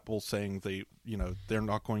Apple saying they're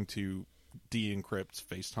not going to de-encrypt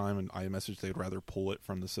FaceTime and iMessage, they'd rather pull it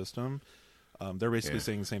from the system. They're basically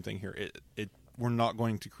saying the same thing here. We're not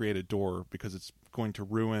going to create a door because it's going to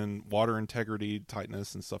ruin water integrity,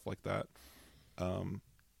 tightness, and stuff like that.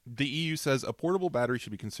 The EU says a portable battery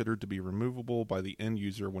should be considered to be removable by the end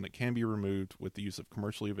user when it can be removed with the use of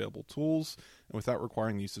commercially available tools and without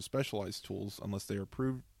requiring the use of specialized tools unless they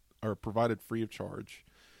are provided free of charge.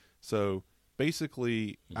 So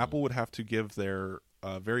basically, Apple would have to give their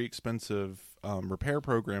very expensive repair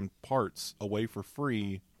program parts away for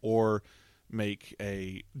free, or make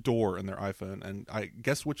a door in their iPhone, and I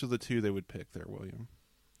guess which of the two they would pick there, William.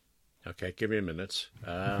 Okay, give me a minute.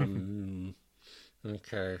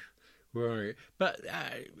 Okay, right. But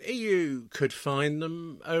EU could fine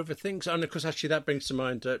them over things. And, of course, actually, that brings to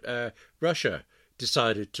mind that Russia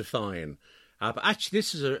decided to fine. But actually,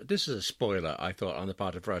 this is a spoiler, I thought, on the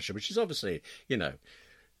part of Russia, which is obviously,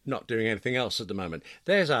 not doing anything else at the moment.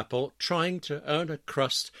 There's Apple trying to earn a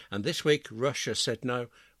crust, and this week Russia said, no,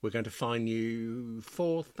 we're going to fine you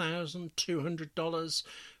 $4,200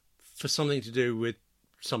 for something to do with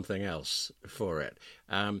something else for it.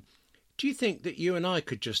 Do you think that you and I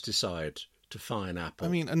could just decide to fine Apple? I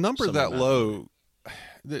mean, a number that low,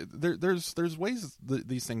 there's ways that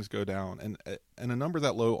these things go down, and a number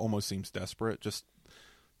that low almost seems desperate. Just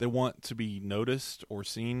they want to be noticed or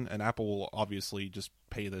seen, and Apple will obviously just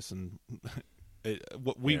pay this. And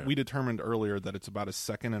we determined earlier that it's about a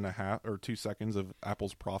second and a half or 2 seconds of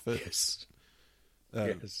Apple's profit. Yes.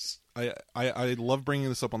 Yes. I love bringing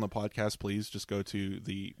this up on the podcast. Please just go to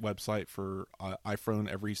the website for iPhone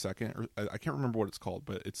every second. Or, I can't remember what it's called,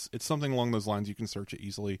 but it's something along those lines. You can search it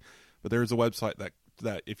easily. But there's a website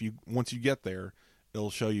that if you once you get there, it'll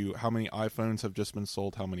show you how many iPhones have just been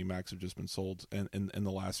sold, how many Macs have just been sold in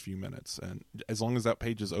the last few minutes. And as long as that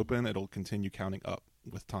page is open, it'll continue counting up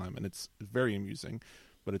with time. And it's very amusing,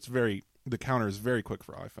 but the counter is very quick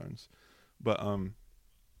for iPhones. But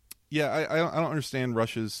yeah, I don't understand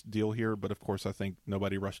Russia's deal here, but of course I think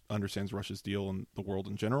nobody understands Russia's deal in the world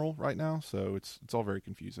in general right now, so it's all very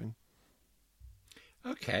confusing.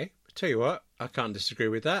 Okay, tell you what, I can't disagree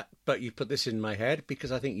with that, but you put this in my head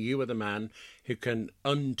because I think you are the man who can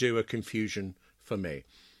undo a confusion for me.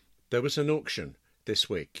 There was an auction this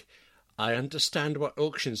week. I understand what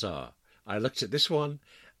auctions are. I looked at this one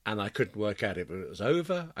and I couldn't work out if it was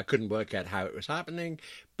over. I couldn't work out how it was happening.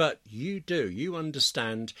 But you do. You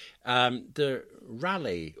understand the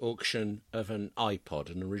rally auction of an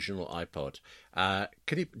iPod, an original iPod.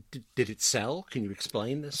 Did it sell? Can you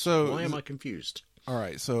explain this? So, why am I confused? All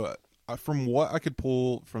right. So from what I could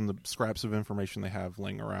pull from the scraps of information they have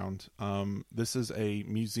laying around, this is a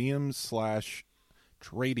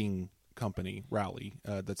museum/trading company rally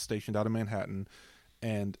that's stationed out of Manhattan.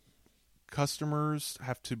 And customers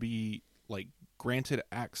have to be granted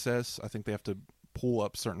access. I think they have to pull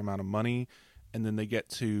up a certain amount of money, and then they get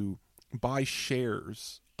to buy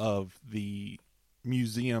shares of the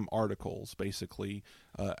museum articles basically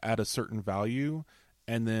at a certain value,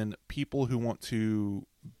 and then people who want to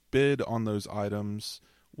bid on those items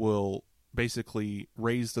will basically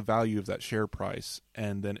raise the value of that share price,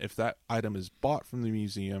 and then if that item is bought from the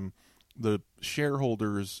museum, the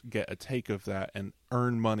shareholders get a take of that and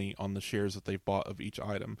earn money on the shares that they've bought of each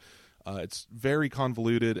item. It's very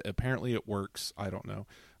convoluted. Apparently it works. I don't know.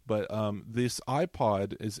 But this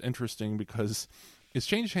iPod is interesting because it's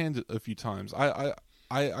changed hands a few times. I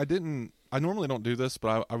normally don't do this,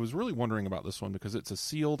 but I was really wondering about this one because it's a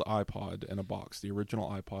sealed iPod in a box, the original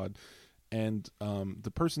iPod. And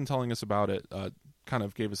the person telling us about it kind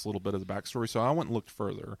of gave us a little bit of the backstory. So I went and looked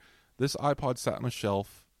further. This iPod sat on a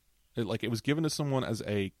shelf. It was given to someone as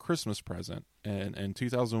a Christmas present, and in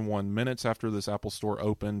 2001, minutes after this Apple Store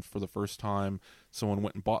opened for the first time, someone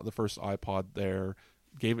went and bought the first iPod there,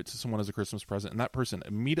 gave it to someone as a Christmas present, and that person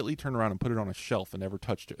immediately turned around and put it on a shelf and never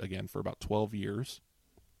touched it again for about 12 years.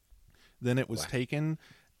 Then it was taken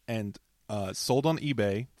and sold on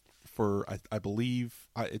eBay for I believe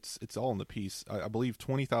it's all in the piece. I believe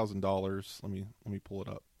 $20,000. Let me pull it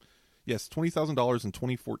up. Yes, $20,000 in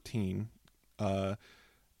 2014.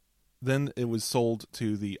 Then it was sold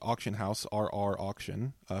to the auction house, RR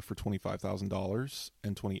Auction, for $25,000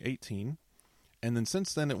 in 2018. And then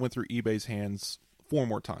since then, it went through eBay's hands 4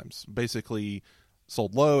 more times. Basically,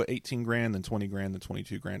 sold low, 18 grand, then 20 grand, then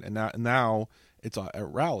 22 grand. And now it's at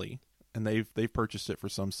Rally, and they've purchased it for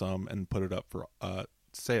some sum and put it up for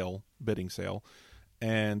bidding sale.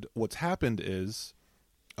 And what's happened is,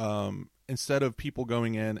 instead of people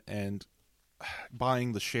going in and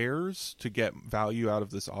buying the shares to get value out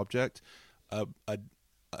of this object, a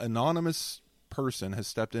anonymous person has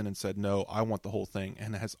stepped in and said, no, I want the whole thing,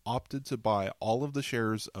 and has opted to buy all of the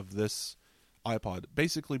shares of this iPod,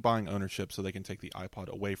 basically buying ownership so they can take the iPod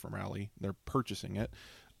away from Rally. They're purchasing it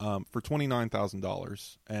for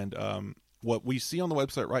 $29,000. And what we see on the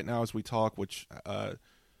website right now as we talk, which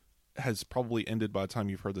has probably ended by the time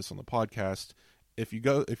you've heard this on the podcast, if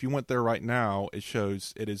you went there right now, it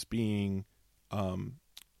shows it is being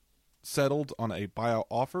settled on a buyout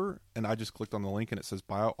offer, and I just clicked on the link and it says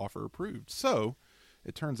buyout offer approved. So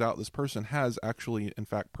it turns out this person has actually in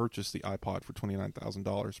fact purchased the iPod for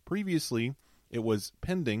 $29,000. Previously, It was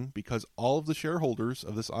pending because all of the shareholders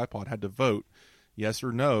of this iPod had to vote yes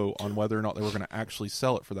or no on whether or not they were going to actually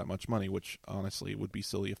sell it for that much money, which honestly would be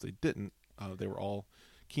silly if they didn't. They were all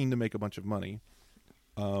keen to make a bunch of money.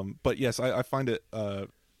 But yes, I find it,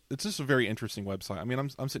 it's just a very interesting website. I mean,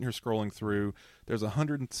 I'm sitting here scrolling through. There's a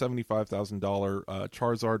 $175,000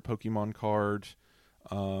 Charizard Pokemon card.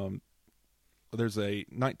 There's a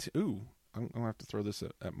I'm gonna have to throw this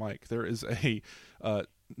at Mike. There is a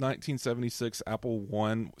 1976 Apple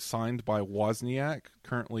One signed by Wozniak,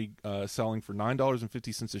 currently selling for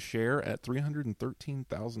 $9.50 a share at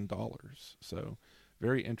 $313,000. So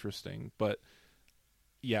very interesting. But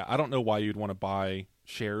yeah, I don't know why you'd want to buy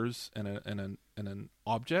shares in an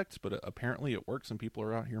object, but apparently it works and people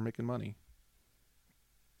are out here making money.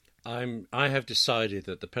 I have decided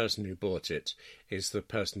that the person who bought it is the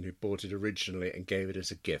person who bought it originally and gave it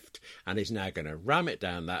as a gift, and is now going to ram it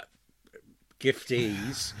down that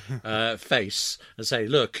giftee's face and say,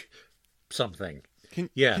 "Look, something."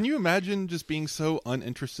 Can you imagine just being so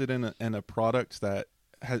uninterested in a product that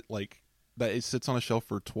has that it sits on a shelf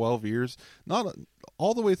for 12 years, not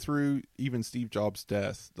all the way through even Steve Jobs'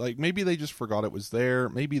 death? Like, maybe they just forgot it was there.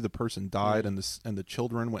 Maybe the person died and the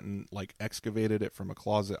children went and excavated it from a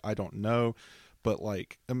closet. I don't know. But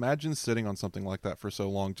imagine sitting on something like that for so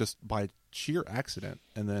long just by sheer accident.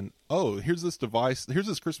 And then, oh, here's this device. Here's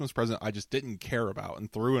this Christmas present I just didn't care about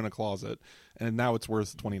and threw in a closet. And now it's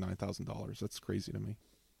worth $29,000. That's crazy to me.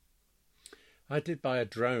 I did buy a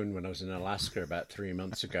drone when I was in Alaska about 3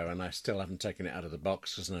 months ago, and I still haven't taken it out of the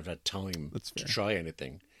box because I've never had time to try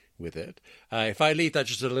anything with it. If I leave that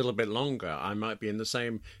just a little bit longer, I might be in the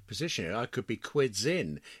same position. I could be quids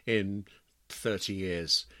in 30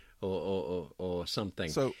 years or something.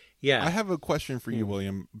 So yeah, I have a question for you,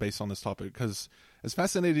 William, based on this topic, because as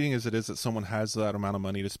fascinating as it is that someone has that amount of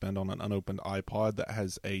money to spend on an unopened iPod that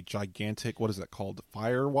has a gigantic, what is that called,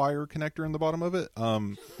 Firewire connector in the bottom of it?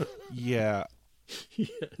 Yeah.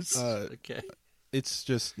 Yes. Okay. It's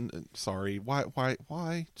just, sorry. Why?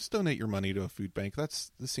 Just donate your money to a food bank.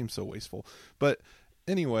 This seems so wasteful. But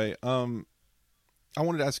anyway, I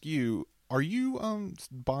wanted to ask you, are you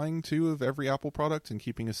buying 2 of every Apple product and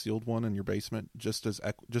keeping a sealed one in your basement just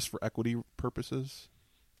for equity purposes?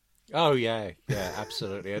 Oh yeah,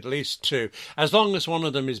 absolutely. At least 2. As long as one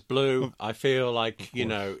of them is blue, I feel like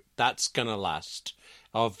that's gonna last.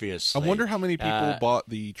 Obviously, I wonder how many people bought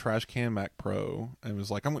the Trash Can Mac Pro and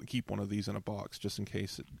was like, "I'm going to keep one of these in a box just in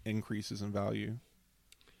case it increases in value."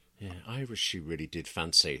 Yeah, I wish she really did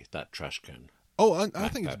fancy that trash can. Oh, I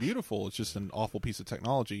think it's beautiful. It's just an awful piece of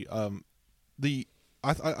technology. I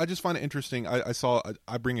just find it interesting.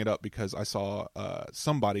 I bring it up because I saw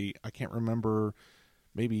somebody, I can't remember,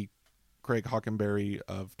 maybe Craig Hockenberry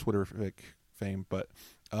of Twitter fame, but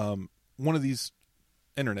one of these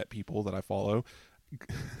internet people that I follow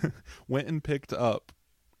went and picked up,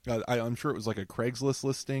 I'm sure it was like a Craigslist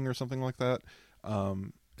listing or something like that.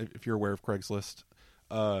 If you're aware of Craigslist,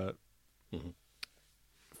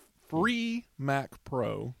 free Mac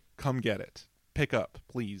Pro, come get it, pick up,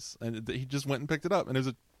 please. And he just went and picked it up, and there's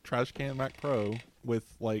a Trash Can Mac Pro with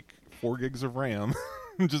 4 gigs of RAM,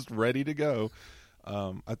 just ready to go.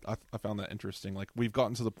 I found that interesting. We've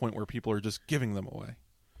gotten to the point where people are just giving them away.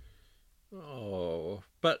 Oh,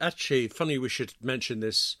 but actually, funny we should mention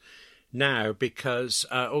this now because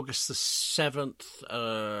August the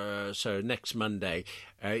 7th, so next Monday,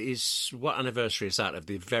 is what anniversary is that of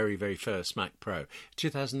the very, very first Mac Pro?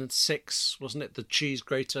 2006, wasn't it? The cheese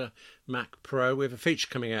grater Mac Pro. We have a feature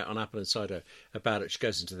coming out on Apple Insider about it, which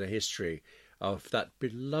goes into the history of that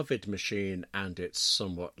beloved machine and its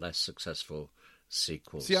somewhat less successful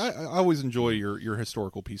sequels. See, I always enjoy your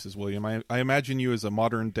historical pieces, William. I imagine you as a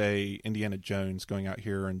modern-day Indiana Jones going out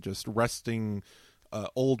here and just wresting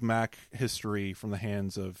old Mac history from the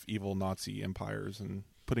hands of evil Nazi empires and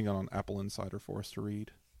putting it on Apple Insider for us to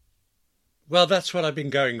read. Well, that's what I've been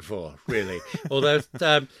going for, really. Although,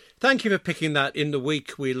 thank you for picking that. In the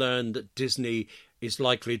week, we learned that Disney is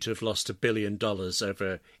likely to have lost $1 billion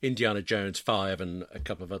over Indiana Jones 5 and a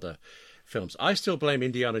couple of other films. I still blame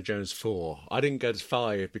Indiana Jones 4. I didn't go to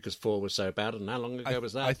 5 because 4 was so bad, and how long ago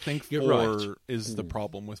was that? I think You're 4 right. is the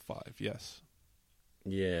problem with 5, yes.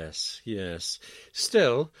 Yes.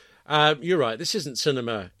 Still, you're right. This isn't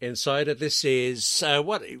Cinema Insider. This is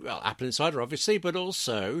Apple Insider, obviously, but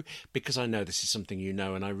also, because I know this is something you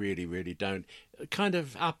know and I really, really don't, kind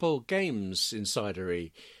of Apple Games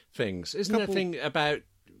Insidery things. Isn't there a thing about,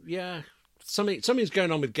 something's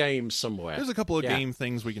going on with games somewhere? There's a couple of game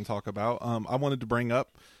things we can talk about. I wanted to bring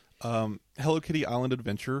up Hello Kitty Island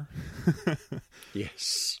Adventure.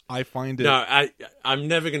 Yes. I find it... No, I'm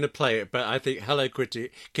never going to play it, but I think Hello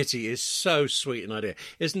Kitty is so sweet an idea.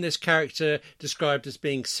 Isn't this character described as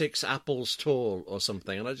being 6 apples tall or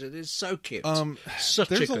something? And it's so cute.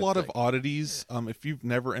 There's a lot of oddities. If you've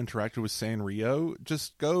never interacted with Sanrio,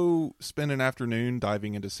 just go spend an afternoon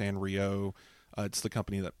diving into Sanrio. It's the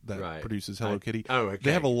company that produces Hello Kitty. Okay.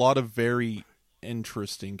 They have a lot of very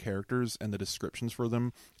interesting characters and the descriptions for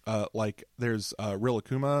them. Like there's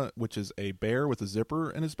Rilakkuma, which is a bear with a zipper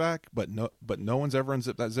in his back, but no one's ever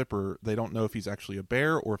unzipped that zipper. They don't know if he's actually a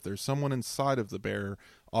bear or if there's someone inside of the bear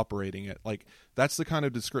operating it. Like that's the kind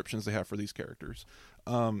of descriptions they have for these characters.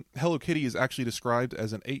 Hello Kitty is actually described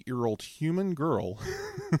as an 8-year-old human girl.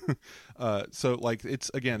 So like it's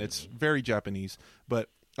very Japanese, but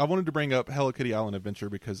I wanted to bring up Hello Kitty Island Adventure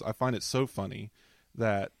because I find it so funny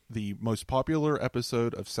that the most popular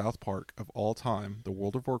episode of South Park of all time, the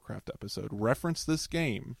World of Warcraft episode, referenced this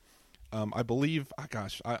game. I believe, I'm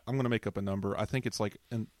going to make up a number. I think it's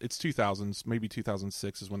it's 2000s, maybe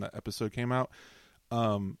 2006 is when that episode came out,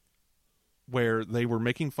 where they were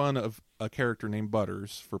making fun of a character named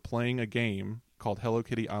Butters for playing a game called Hello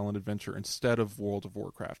Kitty Island Adventure instead of World of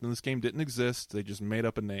Warcraft. And this game didn't exist. They just made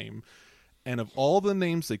up a name. And of all the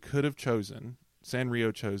names they could have chosen,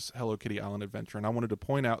 Sanrio chose Hello Kitty Island Adventure, and I wanted to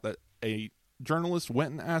point out that a journalist went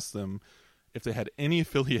and asked them if they had any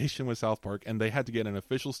affiliation with South Park, and they had to get an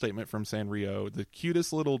official statement from Sanrio, the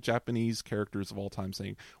cutest little Japanese characters of all time,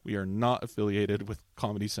 saying, "We are not affiliated with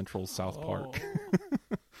Comedy Central's South Park."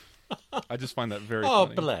 I just find that very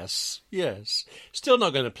funny. Oh, bless. Yes. Still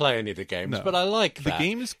not going to play any of the games, but I like that. The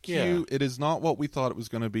game is cute. Yeah. It is not what we thought it was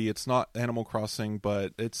going to be. It's not Animal Crossing,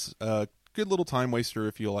 but it's good little time waster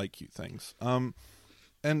if you like cute things. And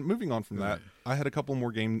moving on from that, I had a couple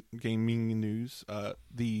more gaming news.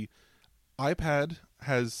 The iPad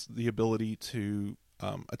has the ability to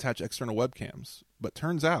attach external webcams, but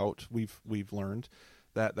turns out we've learned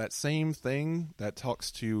that same thing that talks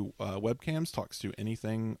to webcams talks to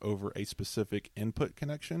anything over a specific input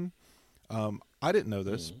connection. I didn't know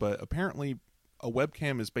this, but apparently a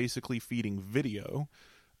webcam is basically feeding video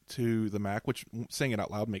to the Mac, which, saying it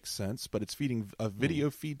out loud, makes sense, but it's feeding a video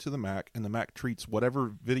feed to the Mac, and the Mac treats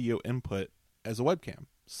whatever video input as a webcam.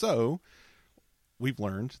 So we've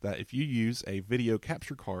learned that if you use a video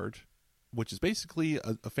capture card, which is basically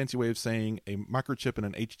a fancy way of saying a microchip and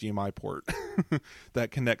an HDMI port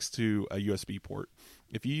that connects to a USB port,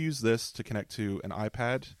 if you use this to connect to an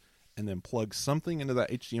iPad and then plug something into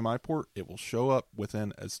that HDMI port, it will show up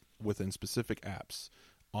within specific apps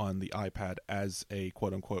on the iPad as a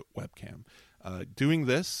quote-unquote webcam. Doing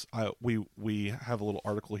this, we have a little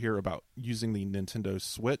article here about using the Nintendo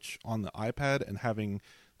Switch on the iPad and having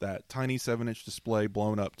that tiny 7-inch display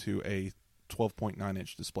blown up to a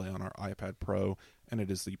 12.9-inch display on our iPad Pro, and it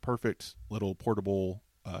is the perfect little portable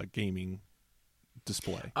gaming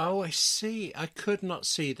display. Oh, I see. I could not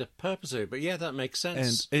see the purpose of it, but yeah, that makes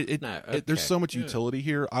sense. And there's so much utility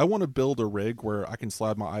here. I want to build a rig where I can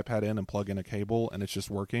slide my iPad in and plug in a cable, and it's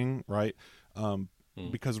just working, right?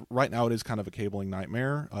 Because right now it is kind of a cabling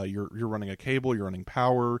nightmare. You're running a cable, you're running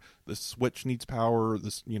power. The Switch needs power.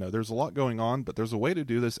 There's a lot going on, but there's a way to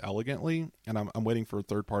do this elegantly, and I'm waiting for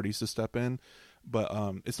third parties to step in. But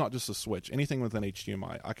it's not just a Switch. Anything with an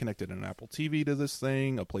HDMI. I connected an Apple TV to this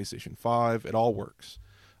thing, a PlayStation 5. It all works.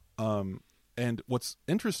 And what's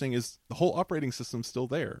interesting is the whole operating system's still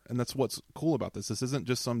there. And that's what's cool about this. This isn't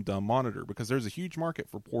just some dumb monitor, because there's a huge market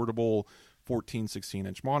for portable 14,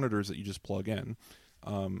 16-inch monitors that you just plug in.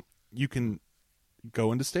 You can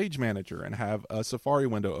go into Stage Manager and have a Safari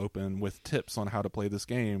window open with tips on how to play this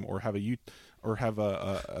game, or have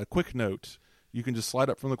a quick note. You can just slide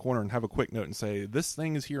up from the corner and have a quick note and say, this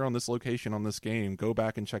thing is here on this location on this game. Go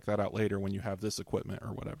back and check that out later when you have this equipment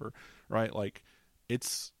or whatever, right? Like,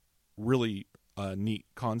 it's really a neat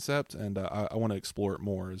concept, and I want to explore it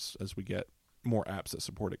more as we get more apps that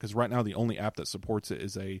support it. Because right now the only app that supports it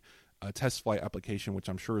is a test flight application, which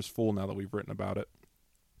I'm sure is full now that we've written about it.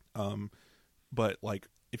 But like,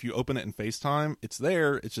 if you open it in FaceTime, it's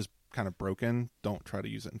there. It's just kind of broken. Don't try to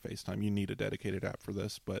use it in FaceTime. You need a dedicated app for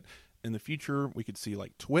this. But in the future, we could see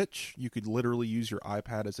like Twitch. You could literally use your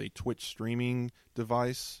iPad as a Twitch streaming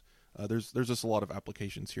device. There's just a lot of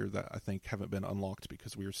applications here that I think haven't been unlocked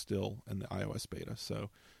because we are still in the iOS beta. So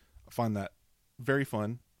I find that very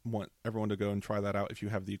fun. Want everyone to go and try that out if you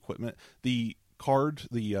have the equipment. The card,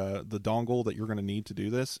 the dongle that you're going to need to do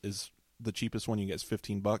this is the cheapest one. You get is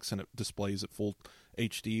 $15, and it displays at full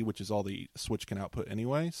HD, which is all the Switch can output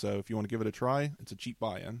anyway. So if you want to give it a try, it's a cheap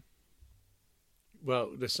buy-in.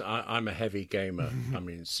 Well, listen, I'm a heavy gamer. I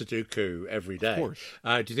mean, Sudoku every day. Of course.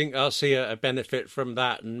 Do you think I'll see a benefit from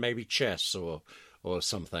that, and maybe chess or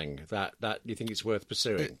something that you think it's worth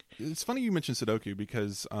pursuing? It's funny you mentioned Sudoku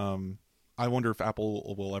because I wonder if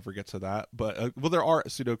Apple will ever get to that. But well, there are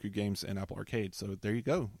Sudoku games in Apple Arcade, so there you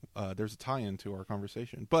go. There's a tie-in to our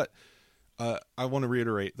conversation. But I want to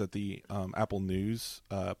reiterate that the Apple News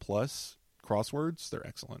Plus crosswords, they're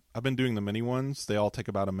excellent. I've been doing the mini ones. They all take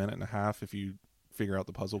about a minute and a half if you figure out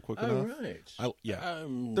the puzzle quick enough. Right.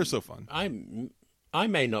 They're so fun. I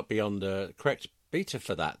may not be on the correct beta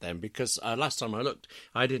for that then, because last time I looked,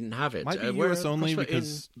 I didn't have it. Might be US only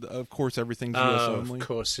because, of course, everything's US only. Of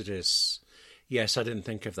course it is. Yes, I didn't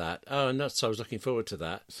think of that. Oh, nuts! I was looking forward to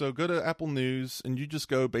that. So go to Apple News, and you just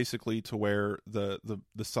go basically to where the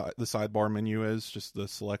sidebar menu is, just the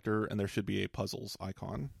selector, and there should be a puzzles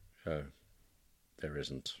icon. Oh, there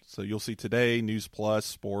isn't. So you'll see today, News Plus,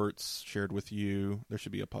 Sports, Shared with You. There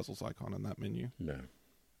should be a puzzles icon on that menu. No.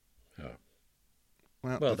 Oh.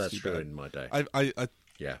 Well, that's ruined my day.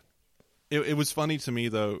 Yeah. It was funny to me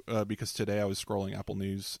though, because today I was scrolling Apple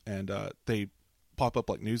News, and they pop up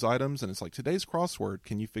like news items, and it's like, today's crossword,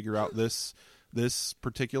 can you figure out this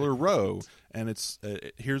particular row? And it's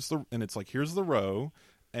here's the row,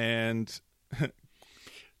 and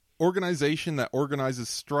organization that organizes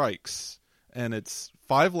strikes, and it's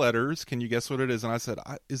 5 letters. Can you guess what it is? And I said,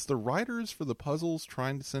 is the writers for the puzzles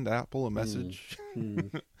trying to send Apple a message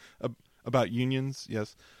about unions?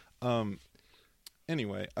 Yes.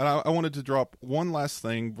 Anyway, I wanted to drop one last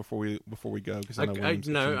thing before we go, because I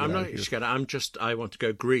know I'm not scared. I want to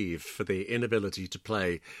go grieve for the inability to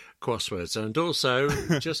play crosswords, and also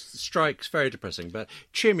just strikes very depressing. But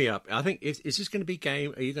cheer me up. I think is this going to be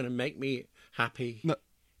game? Are you going to make me happy? No.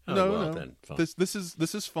 No. Then fine. This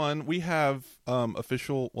is fun. We have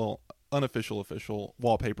unofficial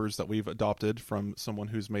wallpapers that we've adopted from someone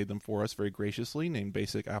who's made them for us very graciously, named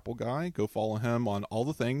Basic Apple Guy. Go follow him on all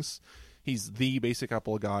the things. He's the Basic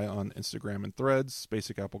Apple Guy on Instagram and Threads,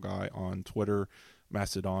 Basic Apple Guy on Twitter,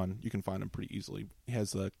 Mastodon. You can find him pretty easily. He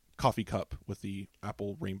has a coffee cup with the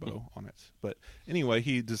Apple rainbow on it. But anyway,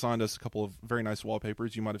 he designed us a couple of very nice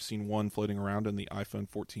wallpapers. You might have seen one floating around in the iPhone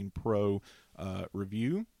 14 Pro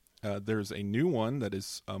review. There's a new one that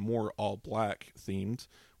is more all black themed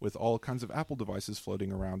with all kinds of Apple devices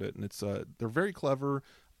floating around it, and it's they're very clever.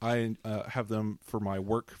 I have them for my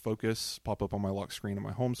work focus, pop up on my lock screen and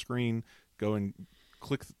my home screen. Go and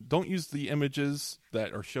click. Don't use the images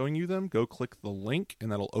that are showing you them. Go click the link,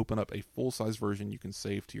 and that'll open up a full-size version you can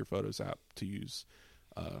save to your Photos app to use.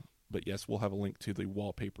 But yes, we'll have a link to the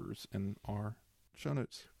wallpapers in our show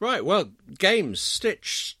notes. Right, well, games,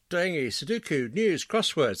 Stitch, Stingy, Sudoku, news,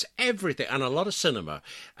 crosswords, everything, and a lot of cinema.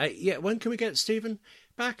 When can we get Stephen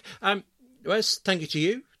back? Wes, thank you to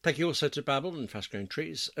you. Thank you also to Babel and Fast Growing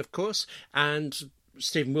Trees, of course. And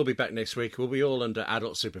Stephen will be back next week. We'll be all under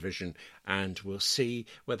adult supervision, and we'll see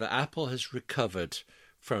whether Apple has recovered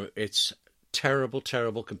from its terrible,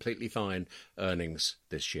 completely fine earnings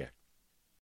this year.